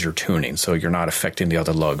as you're tuning, so you're not affecting the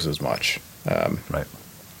other lugs as much. Right.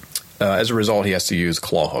 As a result, he has to use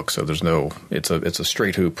claw hooks. So it's a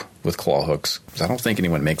straight hoop with claw hooks. I don't think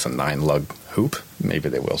anyone makes a 9 lug hoop. Maybe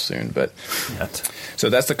they will soon, but Yet. So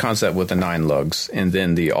that's the concept with the 9 lugs, and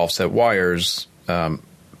then the offset wires.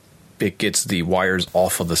 It gets the wires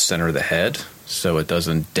off of the center of the head, so it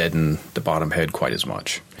doesn't deaden the bottom head quite as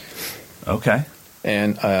much. Okay.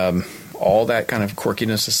 And all that kind of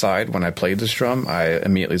quirkiness aside, when I played this drum, I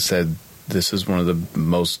immediately said, this is one of the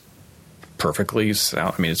most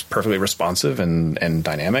it's perfectly responsive and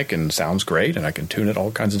dynamic and sounds great, and I can tune it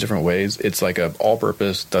all kinds of different ways. It's like a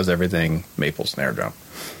all-purpose, does everything maple snare drum.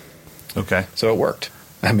 Okay. So it worked.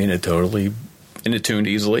 I mean, it tuned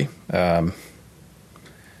easily. So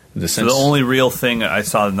the only real thing I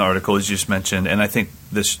saw in the article is you just mentioned, and I think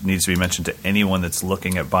this needs to be mentioned to anyone that's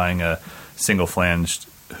looking at buying a single-flanged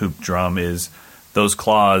hoop drum, is those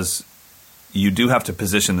claws, you do have to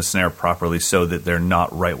position the snare properly so that they're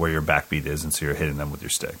not right where your backbeat is, and so you're hitting them with your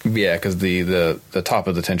stick. Yeah, because the top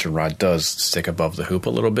of the tension rod does stick above the hoop a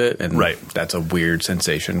little bit, and right. That's a weird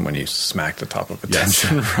sensation when you smack the top of a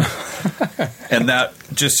tension rod. And that,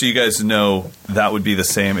 just so you guys know, that would be the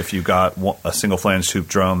same if you got a single-flanged hoop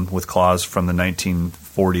drum with claws from the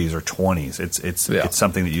 1940s or 20s. It's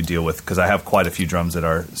something that you deal with, because I have quite a few drums that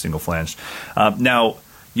are single-flanged. Now,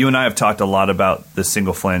 you and I have talked a lot about the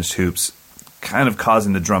single-flanged hoops kind of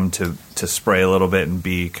causing the drum to spray a little bit and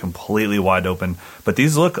be completely wide open. But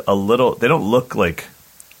these look they don't look like,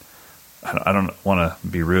 I don't want to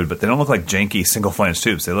be rude, but they don't look like janky single-flanged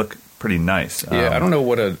hoops. They look pretty nice. Yeah, I don't know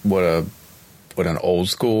what an old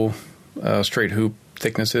school straight hoop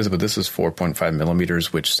thickness is, but this is 4.5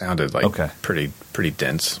 millimeters, which sounded like pretty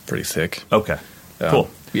dense, pretty thick. Okay, cool.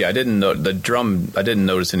 Yeah, I didn't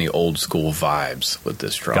notice any old school vibes with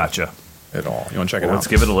this drum. Gotcha. At all. You want to check it out? Let's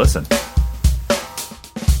give it a listen.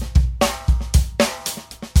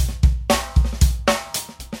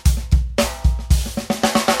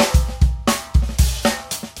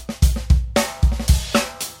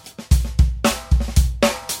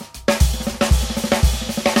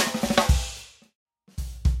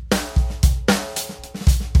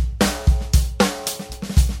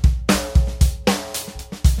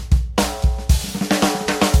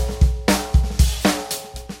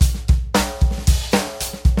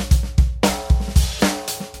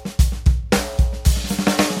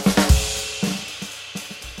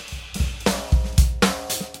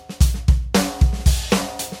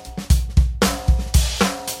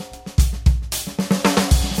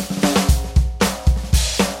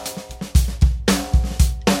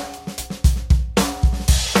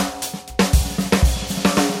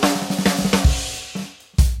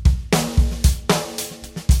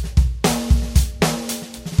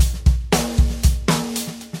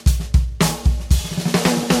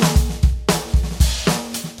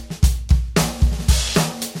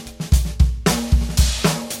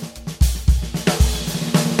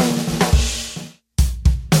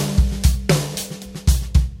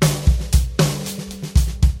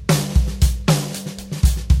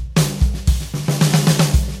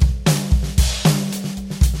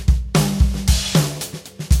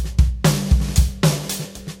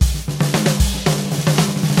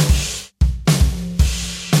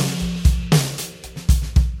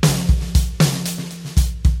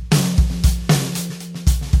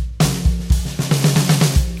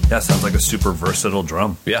 it sounds like a super versatile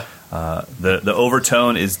drum. Yeah. The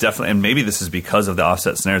overtone is definitely, and maybe this is because of the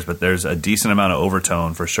offset snares, but there's a decent amount of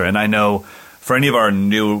overtone for sure. And I know for any of our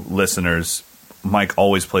new listeners, Mike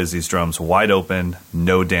always plays these drums wide open,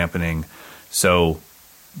 no dampening. So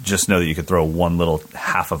just know that you could throw one little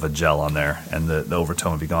half of a gel on there and the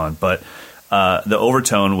overtone would be gone. But the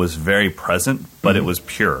overtone was very present, but it was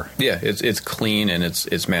pure. Yeah, it's clean and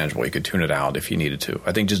it's manageable. You could tune it out if you needed to.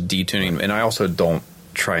 I think just detuning, and I also don't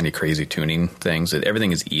try any crazy tuning things.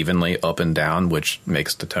 Everything is evenly up and down, which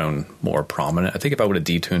makes the tone more prominent. I think if I would have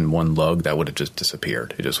detuned one lug, that would have just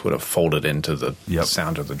disappeared. It just would have folded into the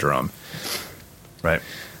sound of the drum. Right.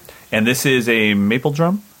 And this is a maple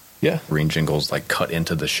drum? Yeah. Green jingles like cut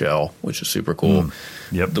into the shell, which is super cool.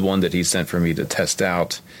 Yep. The one that he sent for me to test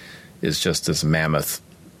out is just this mammoth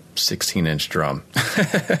 16-inch drum.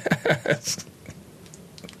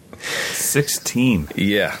 16.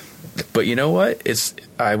 Yeah. But you know what?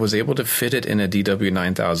 I was able to fit it in a DW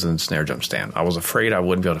 9000 snare drum stand. I was afraid I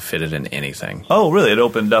wouldn't be able to fit it in anything. Oh, really? It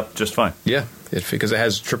opened up just fine. Yeah, because it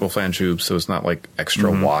has triple flange tubes, so it's not like extra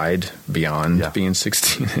wide beyond being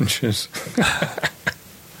 16 inches.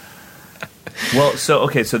 Well, so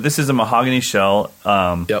this is a mahogany shell.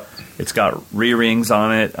 Yep. It's got re-rings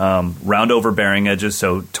on it, round over bearing edges,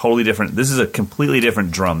 so totally different. This is a completely different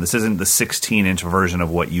drum. This isn't the 16-inch version of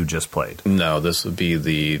what you just played. No, this would be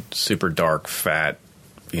the super dark, fat,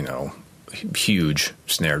 huge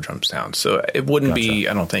snare drum sound. So it wouldn't be,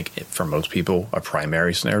 I don't think, for most people, a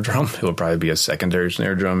primary snare drum. It would probably be a secondary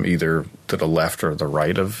snare drum, either to the left or the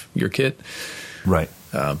right of your kit. Right.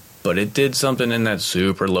 But it did something in that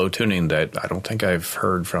super low tuning that I don't think I've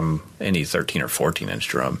heard from any 13 or 14-inch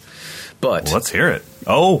drum. But let's hear it.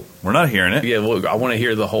 Oh, we're not hearing it. Yeah, well, I want to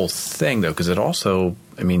hear the whole thing, though, because it also,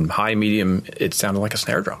 high, medium, it sounded like a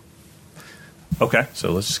snare drum. Okay.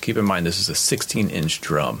 So let's just keep in mind this is a 16-inch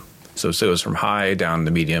drum. So it goes from high down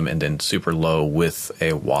to medium and then super low with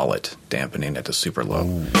a wallet dampening at the super low.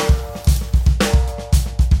 Ooh.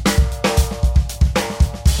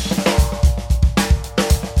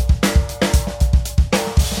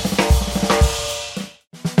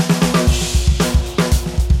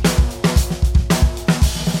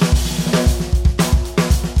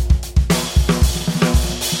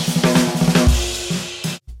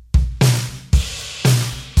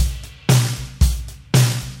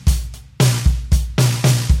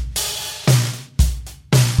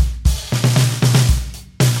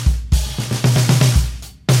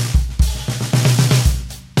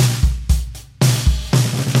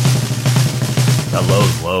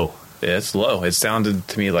 Yeah, it's low. It sounded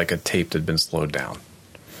to me like a tape that had been slowed down.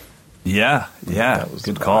 Yeah. That was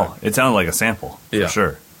good call. It sounded like a sample, for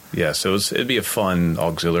sure. Yeah, so it'd be a fun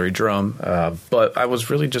auxiliary drum. But I was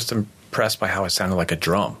really just impressed by how it sounded like a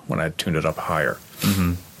drum when I tuned it up higher.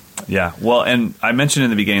 Mm-hmm. Yeah, well, and I mentioned in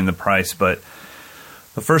the beginning the price, but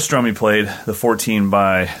the first drum he played, the 14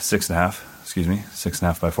 by 6.5,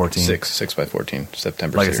 6.5 by 14. 6 by 14,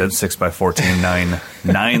 September Like series. I said, 6 by 14,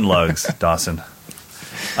 nine lugs, Dawson.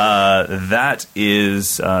 That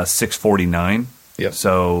is $649. Yep.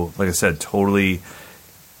 So, like I said, totally,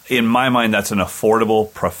 in my mind, that's an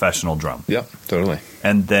affordable professional drum. Yep, totally.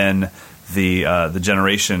 And then the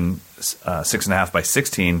Generation 6.5 by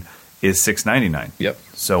 16 is $699. Yep.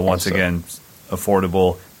 So once again,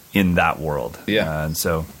 affordable in that world. Yeah. And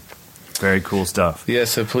so, very cool stuff. Yeah.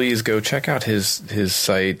 So please go check out his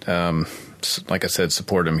site. Like I said,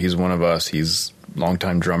 support him. He's one of us. He's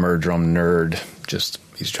longtime drummer, drum nerd.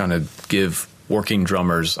 He's trying to give working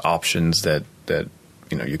drummers options that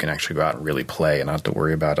you can actually go out and really play and not have to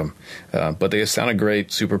worry about them. But they sounded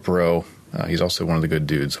great, super pro. He's also one of the good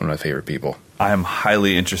dudes, one of my favorite people. I am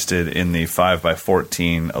highly interested in the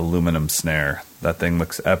 5x14 aluminum snare. That thing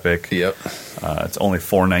looks epic. Yep. It's only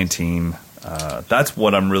 $419. That's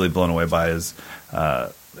what I'm really blown away by is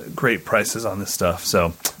great prices on this stuff.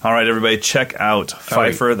 So, all right, everybody, check out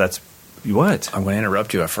Pfeifer. That's what? I'm going to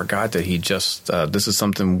interrupt you. I forgot that he just, this is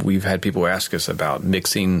something we've had people ask us about,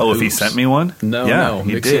 mixing Oh, if he sent me one? No,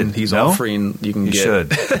 he mixing, did. He's offering, you can he get.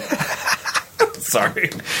 should.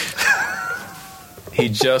 Sorry. He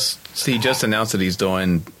just announced that he's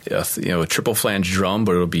doing a triple flange drum,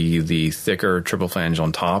 but it'll be the thicker triple flange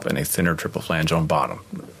on top and a thinner triple flange on bottom.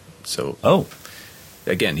 So,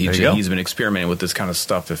 again, he's been experimenting with this kind of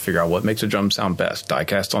stuff to figure out what makes a drum sound best. Die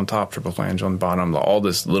cast on top, triple flange on bottom, all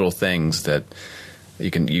this little things that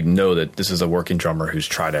you know that this is a working drummer who's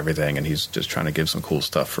tried everything, and he's just trying to give some cool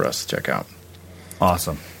stuff for us to check out.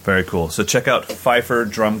 Awesome. Very cool. So check out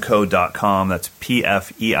PfeiferDrumCo.com. That's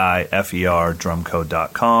PFEIFER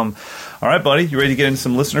drumco.com. All right, buddy. You ready to get into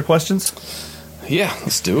some listener questions? Yeah,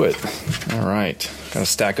 let's do it. All right. Got a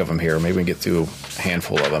stack of them here. Maybe we can get through a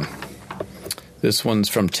handful of them. This one's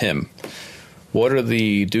from Tim. What are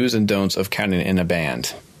the do's and don'ts of counting in a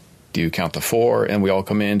band? Do you count to 4 and we all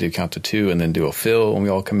come in? Do you count to 2 and then do a fill and we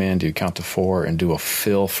all come in? Do you count to 4 and do a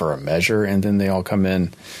fill for a measure and then they all come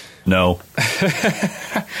in? No.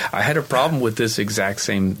 I had a problem with this exact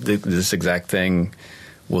thing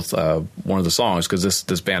with one of the songs, because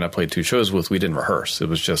this band I played 2 shows with, we didn't rehearse. It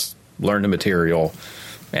was just learn the material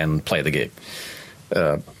and play the gig.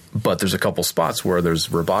 But there's a couple spots where there's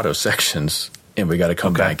rubato sections, and we got to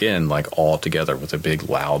come back in like all together with a big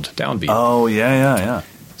loud downbeat. Oh, yeah.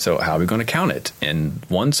 So how are we going to count it? In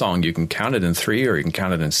one song, you can count it in 3 or you can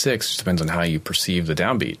count it in 6. It depends on how you perceive the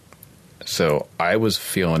downbeat. So I was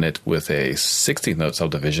feeling it with a 16th note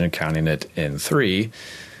subdivision, counting it in 3,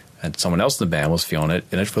 and someone else in the band was feeling it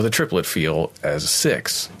with a triplet feel as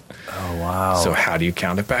 6. Oh, wow. So how do you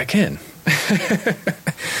count it back in?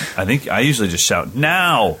 I think I usually just shout,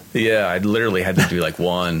 now! Yeah, I literally had to do like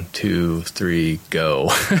 1, 2, 3, go.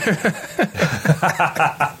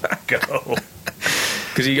 Go.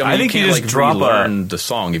 Because I you think can't you just like drop relearn the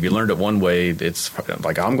song. If you learned it one way, it's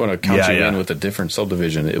like I'm going to count you in with a different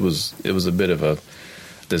subdivision. It was a bit of a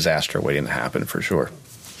disaster waiting to happen for sure.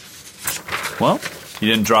 Well, you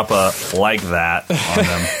didn't drop a like that on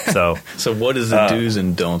them. So what is the do's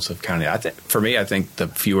and don'ts of counting? For me, I think the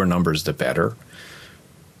fewer numbers, the better.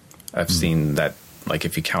 I've seen that, like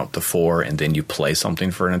if you count to 4 and then you play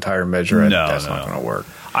something for an entire measure, that's not going to work.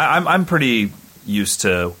 I'm pretty used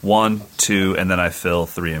to 1, 2, and then I fill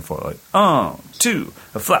 3 and 4. Like 2,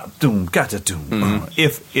 a flap, doom, gata doom.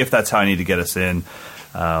 If that's how I need to get us in.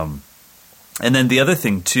 And then the other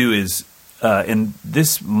thing too is, and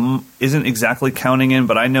this isn't exactly counting in,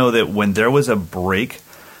 but I know that when there was a break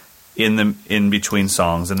in between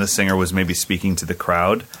songs and the singer was maybe speaking to the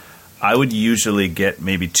crowd, I would usually get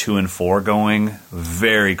maybe 2 and 4 going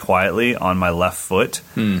very quietly on my left foot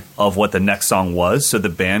of what the next song was, so the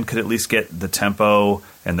band could at least get the tempo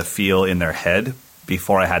and the feel in their head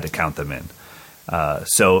before I had to count them in.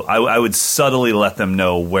 So I would subtly let them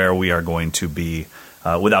know where we are going to be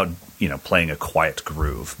without playing a quiet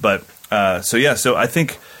groove. But so I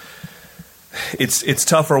think it's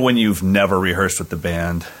tougher when you've never rehearsed with the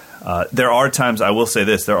band. There are times, I will say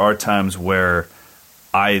this, there are times where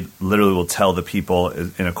I literally will tell the people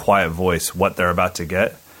in a quiet voice what they're about to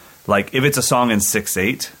get. Like if it's a song in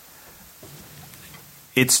 6/8,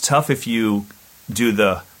 it's tough if you do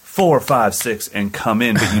the 4, 5, 6 and come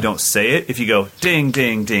in, but you don't say it. If you go ding,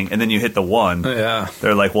 ding, ding, and then you hit the 1,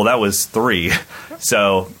 they're like, well, that was 3.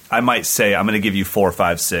 So I might say, I'm going to give you 4,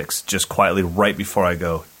 5, 6, just quietly right before I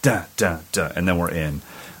go da, da, da, and then we're in.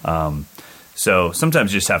 So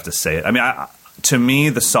sometimes you just have to say it. I mean, to me,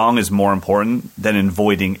 the song is more important than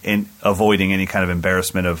avoiding any kind of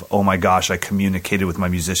embarrassment of, oh my gosh, I communicated with my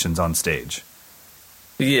musicians on stage.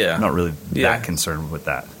 Yeah. I'm not really that concerned with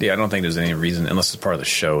that. Yeah, I don't think there's any reason, unless it's part of the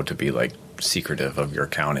show, to be like secretive of your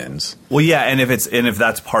count-ins. Well, yeah, and if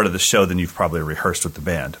that's part of the show, then you've probably rehearsed with the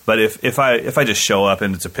band. But if I just show up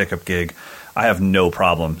and it's a pickup gig, I have no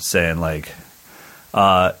problem saying like,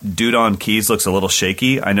 dude on keys looks a little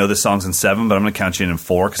shaky. I know this song's in 7, but I'm going to count you in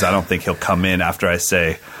 4 because I don't think he'll come in after I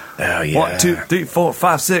say, 1, 2, 3, 4,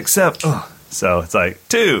 5, 6, 7. So it's like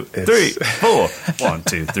 2, 3, 4. 1,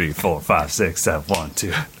 2, 3, 4, 5, 6, 7, 1,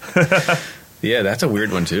 2. Yeah, that's a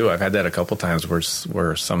weird one too. I've had that a couple times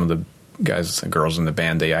where some of the guys and girls in the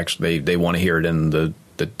band, they want to hear it in the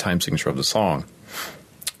time signature of the song,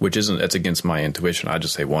 that's against my intuition. I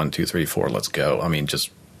just say 1, 2, 3, 4, let's go. I mean, just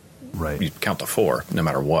you count to 4 no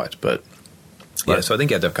matter what. But yeah, so I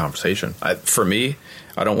think you have to have a conversation. For me,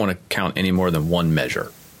 I don't want to count any more than 1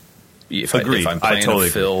 measure. If I'm playing a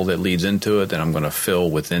fill that leads into it, then I'm going to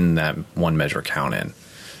fill within that 1 measure count in.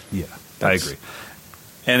 Yeah, I agree.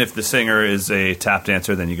 And if the singer is a tap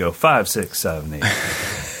dancer, then you go 5, 6, 7, 8,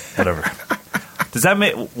 whatever. Does that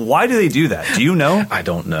why do they do that? Do you know? I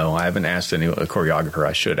don't know. I haven't asked a choreographer.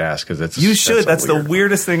 I should ask because it's. You should. That's the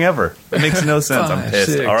weirdest thing ever. It makes no sense. 5, I'm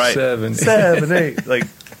pissed. 6, all right, 7, 8. Like,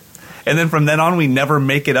 and then from then on, we never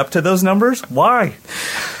make it up to those numbers. Why?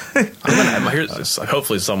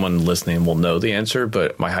 Hopefully someone listening will know the answer,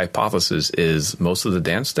 but my hypothesis is most of the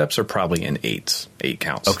dance steps are probably in 8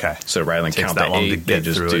 counts. Okay. So rather than count that 8, they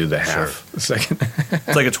just do the half second.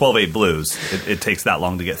 It's like a 12/8 blues. It takes that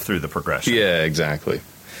long to get through the progression. Yeah, exactly.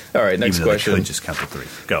 All right, next question. They could just count to 3.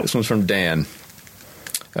 Go. This one's from Dan.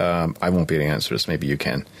 I won't be able to answer this. Maybe you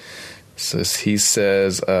can. So he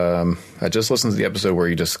says, I just listened to the episode where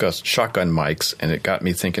you discussed shotgun mics, and it got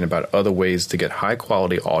me thinking about other ways to get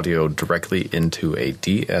high-quality audio directly into a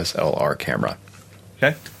DSLR camera.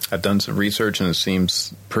 Okay. I've done some research and it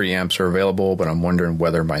seems preamps are available, but I'm wondering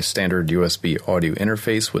whether my standard USB audio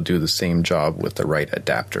interface would do the same job with the right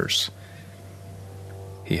adapters.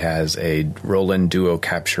 He has a Roland Duo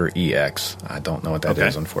Capture EX. I don't know what that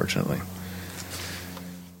is, unfortunately.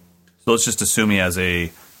 So let's just assume he has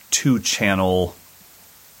a 2-channel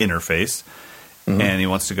interface, and he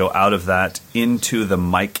wants to go out of that into the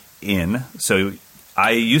mic in. So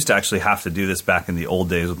I used to actually have to do this back in the old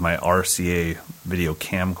days with my RCA video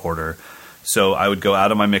camcorder. So I would go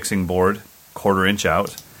out of my mixing board, 1/4 inch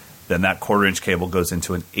out. Then that 1/4 inch cable goes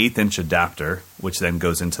into an 1/8 inch adapter, which then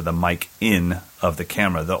goes into the mic in of the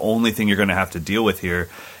camera. The only thing you're going to have to deal with here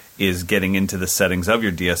is getting into the settings of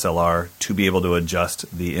your DSLR to be able to adjust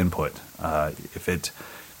the input.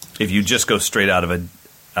 If you just go straight out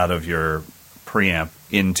of your preamp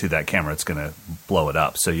into that camera, it's going to blow it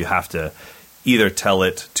up. So you have to either tell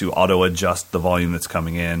it to auto adjust the volume that's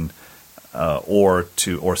coming in, or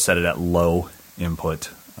set it at low input.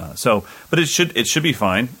 But it should be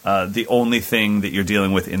fine. The only thing that you're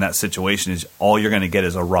dealing with in that situation is all you're going to get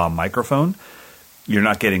is a raw microphone. You're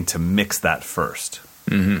not getting to mix that first.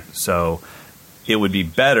 So it would be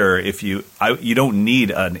better if you don't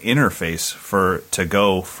need an interface to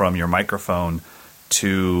go from your microphone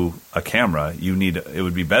to a camera. It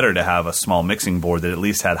would be better to have a small mixing board that at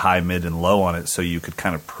least had high, mid, and low on it, so you could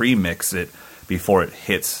kind of pre-mix it before it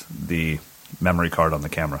hits the memory card on the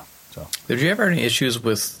camera. So, did you ever have any issues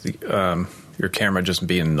with your camera just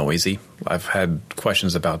being noisy? I've had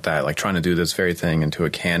questions about that, like trying to do this very thing into a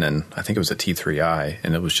Canon. I think it was a T3i,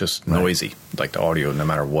 and it was just noisy. Like the audio, no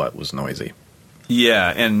matter what, was noisy.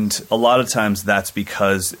 Yeah, and a lot of times that's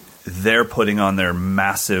because they're putting on their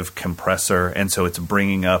massive compressor, and so it's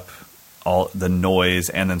bringing up all the noise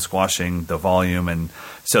and then squashing the volume, and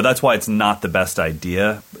so that's why it's not the best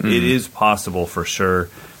idea. It is possible for sure,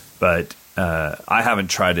 but I haven't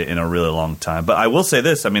tried it in a really long time. But I will say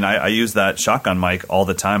this: I mean, I use that shotgun mic all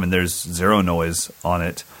the time, and there's zero noise on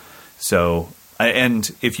it. So, and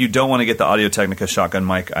if you don't want to get the Audio-Technica shotgun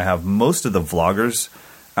mic, I have most of the vloggers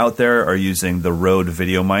out there are using the Rode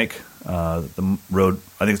Video mic. The Rode,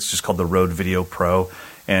 I think it's just called the Rode Video Pro,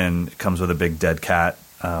 and it comes with a big dead cat.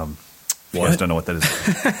 You guys don't know what that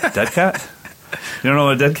is. Dead cat? You don't know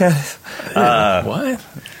what a dead cat is? What?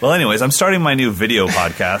 Well, anyways, I'm starting my new video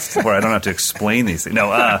podcast where I don't have to explain these things.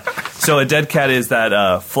 No, so a dead cat is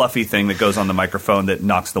that fluffy thing that goes on the microphone that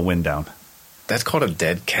knocks the wind down. That's called a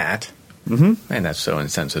dead cat? Man, that's so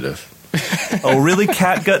insensitive. Oh, really?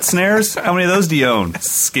 Cat gut snares? How many of those do you own?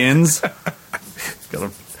 Skins? Got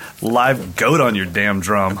a live goat on your damn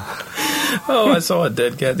drum. Oh, I saw a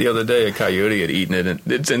dead cat the other day. A coyote had eaten it, and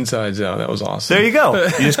its insides out. That was awesome. There you go.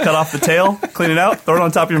 You just cut off the tail, clean it out, throw it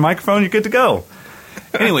on top of your microphone, you're good to go.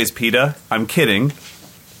 Anyways, PETA, I'm kidding.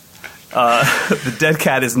 The dead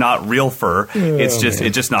cat is not real fur.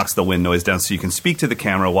 It just knocks the wind noise down so you can speak to the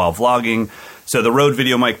camera while vlogging. So the Rode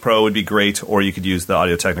Video Mic Pro would be great, or you could use the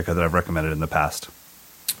Audio-Technica that I've recommended in the past.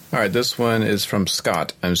 All right, this one is from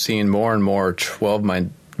Scott. I'm seeing more and more 12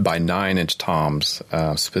 by 9-inch toms,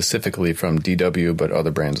 specifically from DW, but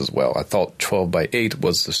other brands as well. I thought 12 by 8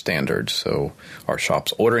 was the standard, so are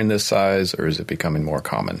shops ordering this size, or is it becoming more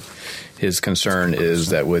common? His concern is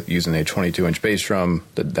that with using a 22-inch bass drum,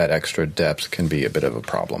 that extra depth can be a bit of a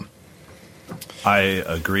problem. I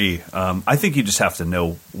agree. I think you just have to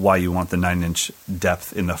know why you want the 9-inch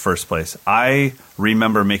depth in the first place. I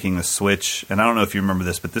remember making the switch, and I don't know if you remember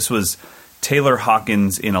this, but this was Taylor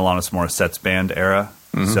Hawkins in Alanis Morissette's band era.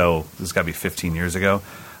 So this has got to be 15 years ago.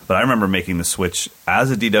 But I remember making the switch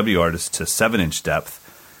as a DW artist to 7-inch depth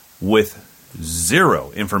with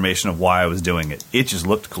zero information of why I was doing it. It just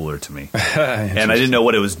looked cooler to me. And I didn't know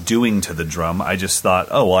what it was doing to the drum. I just thought,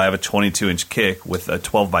 oh, well, I have a 22-inch kick with a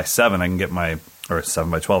 12 by 7. I can get or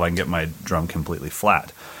 7 by 12. I can get my drum completely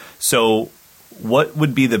flat. So what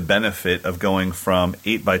would be the benefit of going from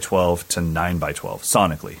 8 by 12 to 9 by 12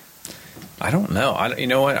 sonically? I don't know. You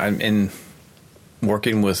know what? I'm in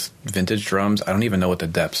working with vintage drums. I don't even know what the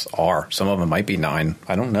depths are. Some of them might be 9.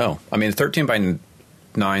 I don't know. I mean, 13 by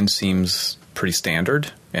 9 seems pretty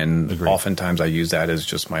standard, and oftentimes I use that as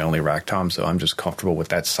just my only rack tom, so I'm just comfortable with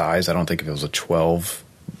that size. I don't think if it was a 12,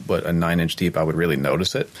 but a 9-inch deep, I would really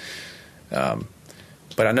notice it. But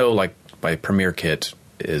I know, like, my Premiere kit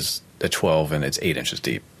is a 12, and it's 8 inches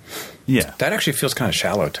deep. Yeah. That actually feels kind of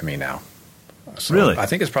shallow to me now. So really? I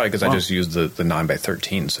think it's probably because I just use the 9 by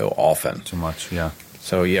 13 so often. Too much, yeah.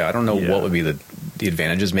 So, yeah, I don't know what would be the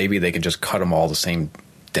advantages. Maybe they could just cut them all the same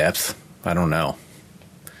depth. I don't know.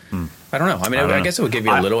 I don't know. I mean, I guess it would give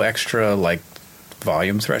you a little extra, like,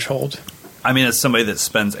 volume threshold. I mean, as somebody that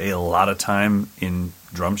spends a lot of time in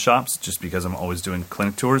drum shops, just because I'm always doing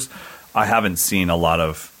clinic tours, I haven't seen a lot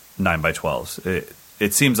of 9x12s.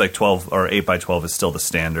 It seems like 12 or 8x12 is still the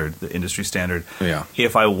standard, the industry standard. Yeah.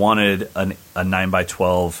 If I wanted a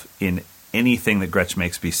 9x12 in anything that Gretsch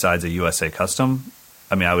makes besides a USA Custom,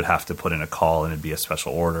 I mean, I would have to put in a call and it'd be a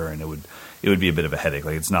special order, and it would be a bit of a headache.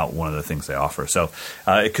 Like, it's not one of the things they offer. So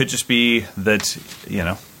it could just be that,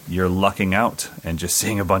 you're lucking out and just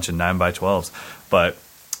seeing a bunch of 9x12s. But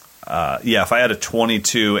if I had a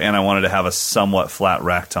 22 and I wanted to have a somewhat flat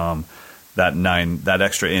rack tom, that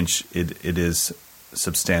extra inch, it is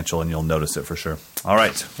substantial, and you'll notice it for sure. All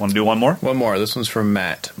right. Want to do one more? One more. This one's from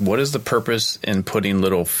Matt. What is the purpose in putting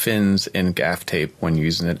little fins in gaff tape when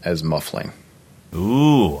using it as muffling?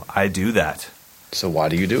 Ooh, I do that. So why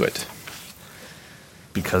do you do it?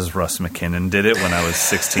 Because Russ McKinnon did it when I was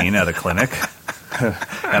 16 at a clinic.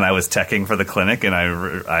 And I was teching for the clinic, and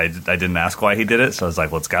I didn't ask why he did it, so I was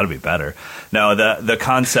like, well, it's got to be better. No, the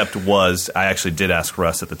concept was, I actually did ask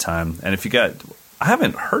Russ at the time, and I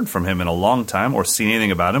haven't heard from him in a long time or seen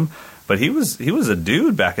anything about him, but he was a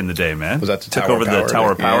dude back in the day, man. Was that the Took Tower over Power the Tower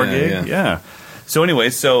gig? Power gig? Yeah. So anyway,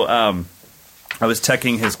 I was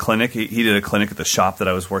teching his clinic. He did a clinic at the shop that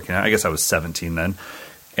I was working at. I guess I was 17 then.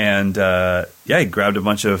 And he grabbed a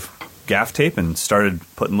bunch of gaff tape and started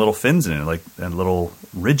putting little fins in it, and little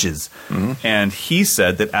ridges. Mm-hmm. And he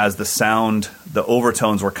said that as the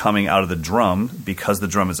overtones were coming out of the drum, because the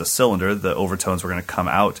drum is a cylinder, the overtones were going to come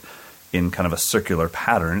out in kind of a circular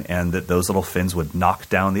pattern, and that those little fins would knock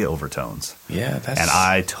down the overtones. Yeah, and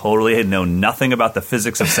I totally had known nothing about the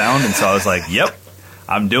physics of sound, and so I was like, yep,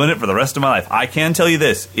 I'm doing it for the rest of my life. I can tell you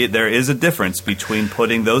this, there is a difference between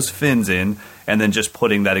putting those fins in and then just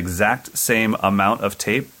putting that exact same amount of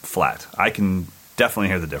tape flat. I can definitely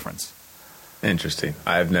hear the difference. Interesting.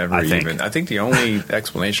 I think the only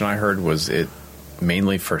explanation I heard was it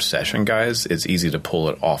mainly for session guys. It's easy to pull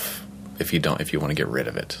it off if you want to get rid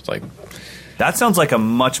of it. Like, that sounds like a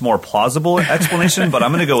much more plausible explanation, but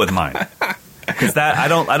I'm going to go with mine, because I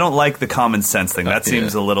don't like the common sense thing. That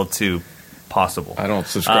seems a little too possible. I don't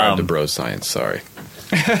subscribe to bro science. Sorry.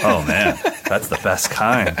 Oh man, that's the best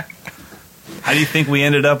kind. How do you think we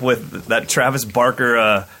ended up with that Travis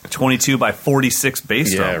Barker 22 by 46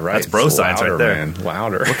 bass drum? Yeah, right. That's bro science right there. Man.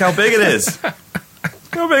 Louder. Look how big it is. Look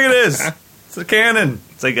how big it is. It's a cannon.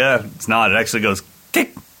 It's like it's not. It actually goes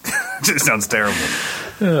kick. It just sounds terrible.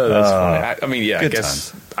 That's funny. I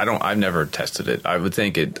guess times. I've never tested it. I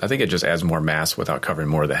think it just adds more mass without covering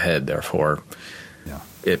more of the head. Therefore,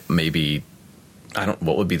 it maybe,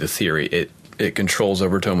 what would be the theory? It controls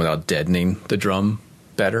overtone without deadening the drum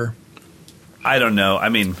better. I don't know. I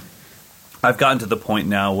mean, I've gotten to the point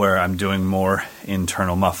now where I'm doing more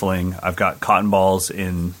internal muffling. I've got cotton balls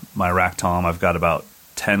in my rack tom. I've got about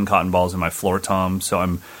 10 cotton balls in my floor tom. So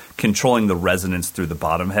I'm controlling the resonance through the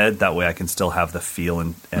bottom head. That way I can still have the feel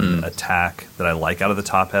and attack that I like out of the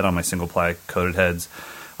top head on my single ply coated heads.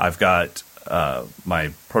 I've got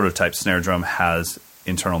my prototype snare drum has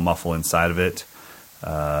internal muffle inside of it.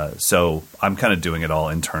 So I'm kind of doing it all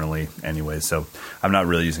internally anyway, so I'm not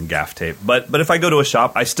really using gaff tape. But if I go to a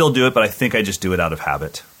shop, I still do it, but I think I just do it out of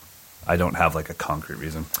habit. I don't have like a concrete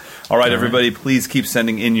reason. All right, everybody, please keep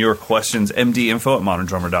sending in your questions.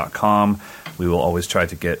 mdinfo@moderndrummer.com. We will always try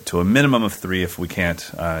to get to a minimum of 3 if we can't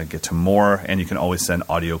get to more, and you can always send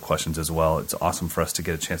audio questions as well. It's awesome for us to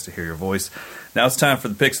get a chance to hear your voice. Now it's time for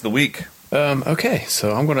the picks of the week. Okay,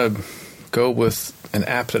 so I'm going to go with an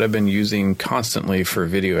app that I've been using constantly for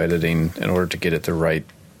video editing in order to get it the right,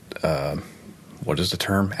 what is the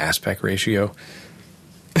term? Aspect ratio?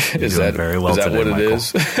 Is that very well? Is that today, what Michael? it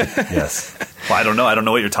is? Yes. Well, I don't know. I don't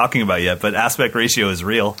know what you're talking about yet, but aspect ratio is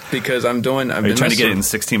real. Because Are you trying to get it in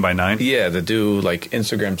 16 by 9? Yeah, to do like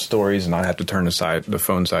Instagram stories, and I have to turn the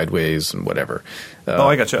phone sideways and whatever.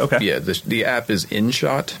 I gotcha. Okay. Yeah, the app is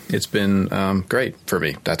InShot. It's been great for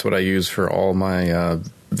me. That's what I use for all my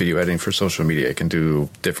video editing for social media. I can do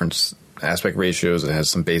different aspect ratios. It has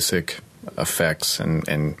some basic effects,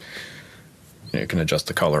 and you can adjust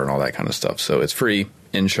the color and all that kind of stuff. So it's free.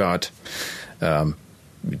 InShot.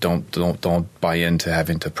 Don't buy into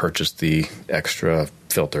having to purchase the extra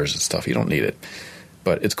filters and stuff. You don't need it,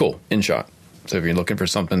 but it's cool. InShot. So if you're looking for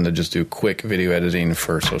something to just do quick video editing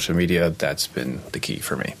for social media, that's been the key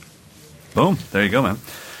for me. Boom. There you go, man.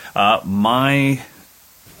 My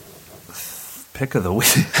pick of the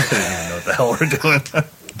week. I don't even know what the hell we're doing.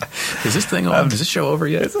 Is this thing on? Is this show over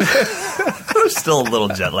yet? There's still a little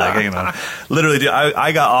jet lag. Hang on. Literally, dude,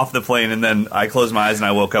 I got off the plane and then I closed my eyes and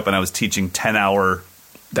I woke up and I was teaching 10-hour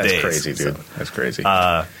That's days. crazy, dude. So, that's crazy.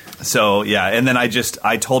 So, yeah, and then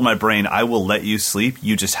I told my brain, I will let you sleep.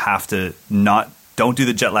 You just have to don't do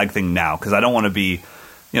the jet lag thing now, because I don't want to be,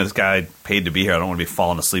 this guy paid to be here. I don't want to be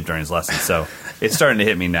falling asleep during his lesson. So it's starting to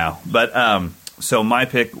hit me now. But so my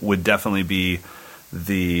pick would definitely be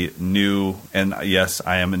the new, and yes,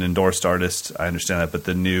 I am an endorsed artist. I understand that, but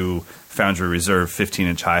the new Foundry Reserve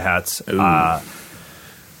 15-inch hi-hats.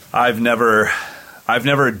 I've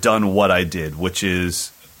never done what I did, which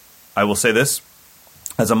is, I will say this.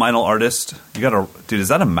 As a Meinl artist, dude, is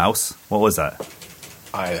that a mouse? What was that?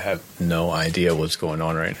 I have no idea what's going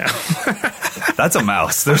on right now. That's a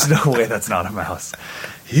mouse. There's no way that's not a mouse.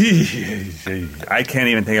 I can't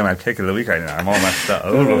even think of my pick of the week right now. I'm all messed up.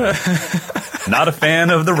 Not a fan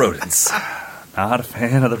of the rodents.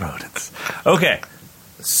 Okay,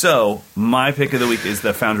 so my pick of the week is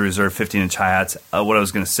the Foundry Reserve 15-inch hi-hats. What I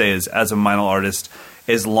was going to say is, as a Meinl artist,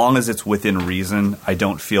 as long as it's within reason, I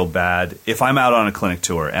don't feel bad. If I'm out on a clinic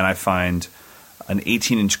tour and I find an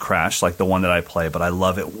 18-inch crash like the one that I play, but I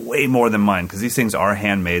love it way more than mine, because these things are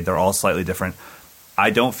handmade. They're all slightly different. I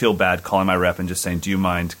don't feel bad calling my rep and just saying, do you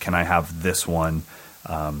mind, can I have this one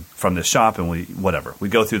from this shop? And we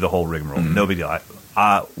go through the whole rigmarole. No big deal.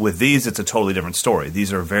 With these, it's a totally different story.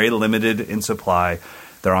 These are very limited in supply.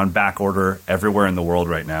 They're on back order everywhere in the world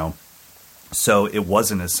right now. So it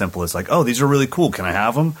wasn't as simple as like, oh, these are really cool. Can I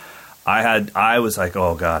have them? I was like,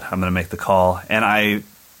 oh God, I'm going to make the call. And I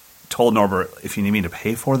told Norbert, if you need me to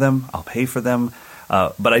pay for them, I'll pay for them.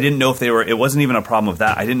 But I didn't know if it wasn't even a problem of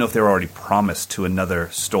that. I didn't know if they were already promised to another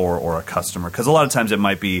store or a customer. Because a lot of times it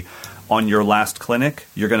might be on your last clinic,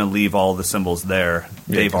 you're going to leave all the cymbals there.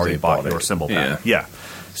 They've already bought your cymbal pack. Yeah.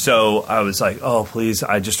 So I was like, oh, please.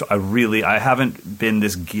 I haven't been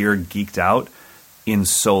this gear geeked out in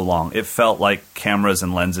so long. It felt like cameras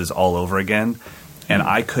and lenses all over again. And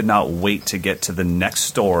I could not wait to get to the next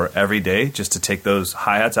store every day just to take those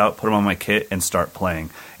hi-hats out, put them on my kit, and start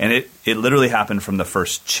playing. And it literally happened from the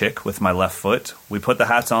first chick with my left foot. We put the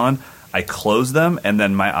hats on, I closed them, and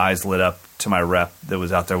then my eyes lit up to my rep that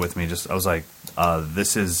was out there with me. I was like,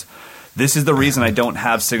 this is the reason I don't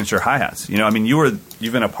have signature hi-hats.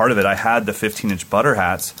 You've been a part of it. I had the 15-inch butter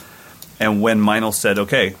hats. And when Meinl said,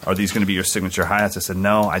 okay, are these going to be your signature hi-hats? I said,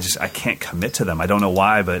 no, I can't commit to them. I don't know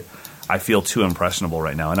why, but I feel too impressionable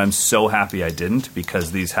right now. And I'm so happy I didn't,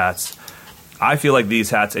 because these hats, I feel like these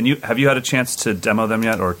hats, and have you had a chance to demo them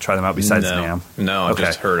yet or try them out besides NAMM? No, I've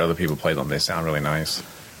just heard other people play them. They sound really nice.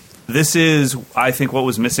 This is, I think, what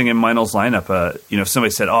was missing in Meinl's lineup. If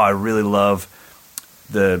somebody said, oh, I really love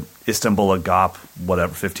the Istanbul Agop,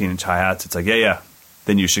 whatever, 15-inch hi-hats, it's like, yeah,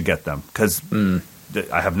 then you should get them, because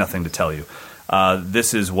I have nothing to tell you.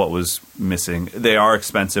 This is what was missing. They are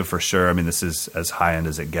expensive for sure. This is as high-end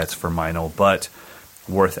as it gets for Meinl, but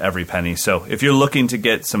worth every penny. So if you're looking to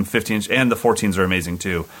get some 15-inch, and the 14s are amazing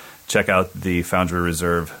too, check out the Foundry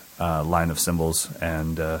Reserve line of cymbals.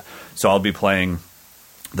 And so I'll be playing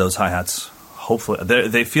those hi-hats. Hopefully,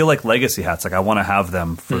 they feel like legacy hats. Like I want to have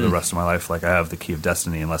them for the rest of my life. Like I have the Key of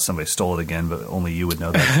Destiny, unless somebody stole it again. But only you would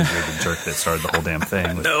know that, because you're the jerk that started the whole damn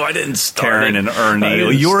thing. No, I didn't start Karen it. and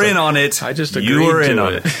Ernie. You were in on it. I just agreed you were to in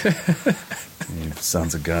on it. You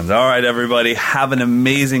sons of guns. All right, everybody, have an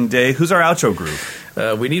amazing day. Who's our outro groove?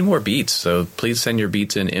 We need more beats, so please send your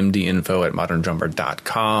beats in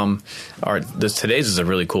mdinfo@moderndrummer.com. Today's is a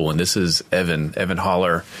really cool one. This is Evan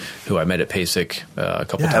Holler, who I met at PASIC a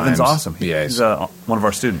couple times. Evan's awesome. He's one of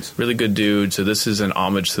our students. Really good dude. So this is an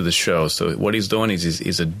homage to the show. So what he's doing is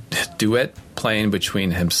he's a duet playing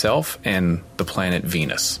between himself and the planet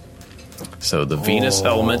Venus. So the Venus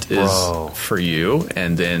element is for you,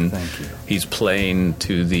 and then he's playing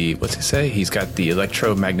to the, what's he say? He's got the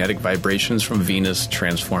electromagnetic vibrations from Venus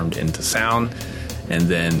transformed into sound, and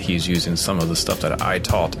then he's using some of the stuff that I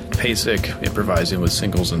taught at PASIC, improvising with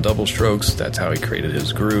singles and double strokes. That's how he created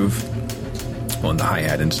his groove on the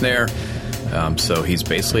hi-hat and snare. So he's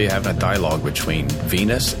basically having a dialogue between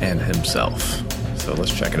Venus and himself. So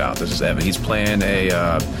let's check it out. This is Evan. He's playing a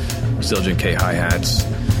Zildjian K hi-hats,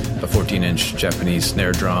 a 14-inch Japanese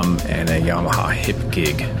snare drum, and a Yamaha Hip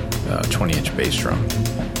Gig 20-inch bass drum.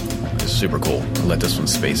 It's super cool. I'll let this one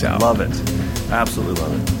space out. Love it. Absolutely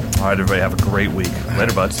love it. All right, everybody, have a great week.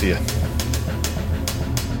 Later, bud. See ya.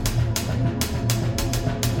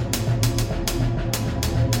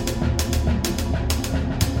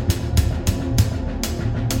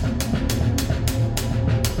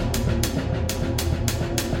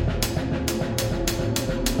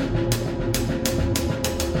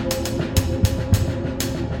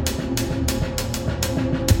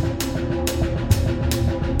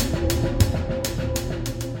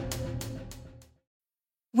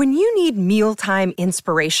 When you need mealtime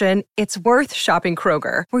inspiration, it's worth shopping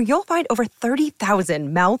Kroger, where you'll find over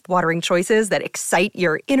 30,000 mouth-watering choices that excite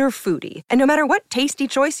your inner foodie. And no matter what tasty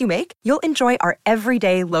choice you make, you'll enjoy our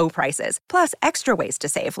everyday low prices, plus extra ways to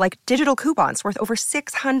save, like digital coupons worth over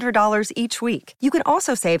 $600 each week. You can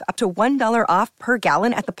also save up to $1 off per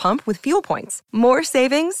gallon at the pump with fuel points. More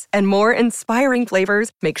savings and more inspiring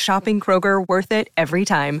flavors make shopping Kroger worth it every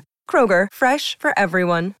time. Kroger, fresh for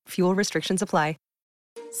everyone. Fuel restrictions apply.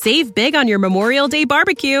 Save big on your Memorial Day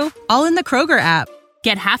barbecue, all in the Kroger app.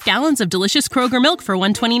 Get half gallons of delicious Kroger milk for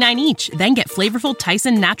 $1.29 each. Then get flavorful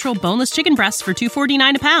Tyson natural boneless chicken breasts for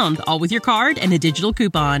 $2.49 a pound, all with your card and a digital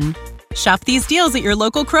coupon. Shop these deals at your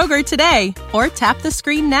local Kroger today, or tap the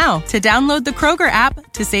screen now to download the Kroger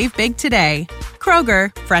app to save big today.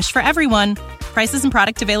 Kroger, fresh for everyone. Prices and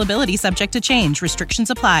product availability subject to change. Restrictions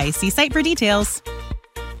apply. See site for details.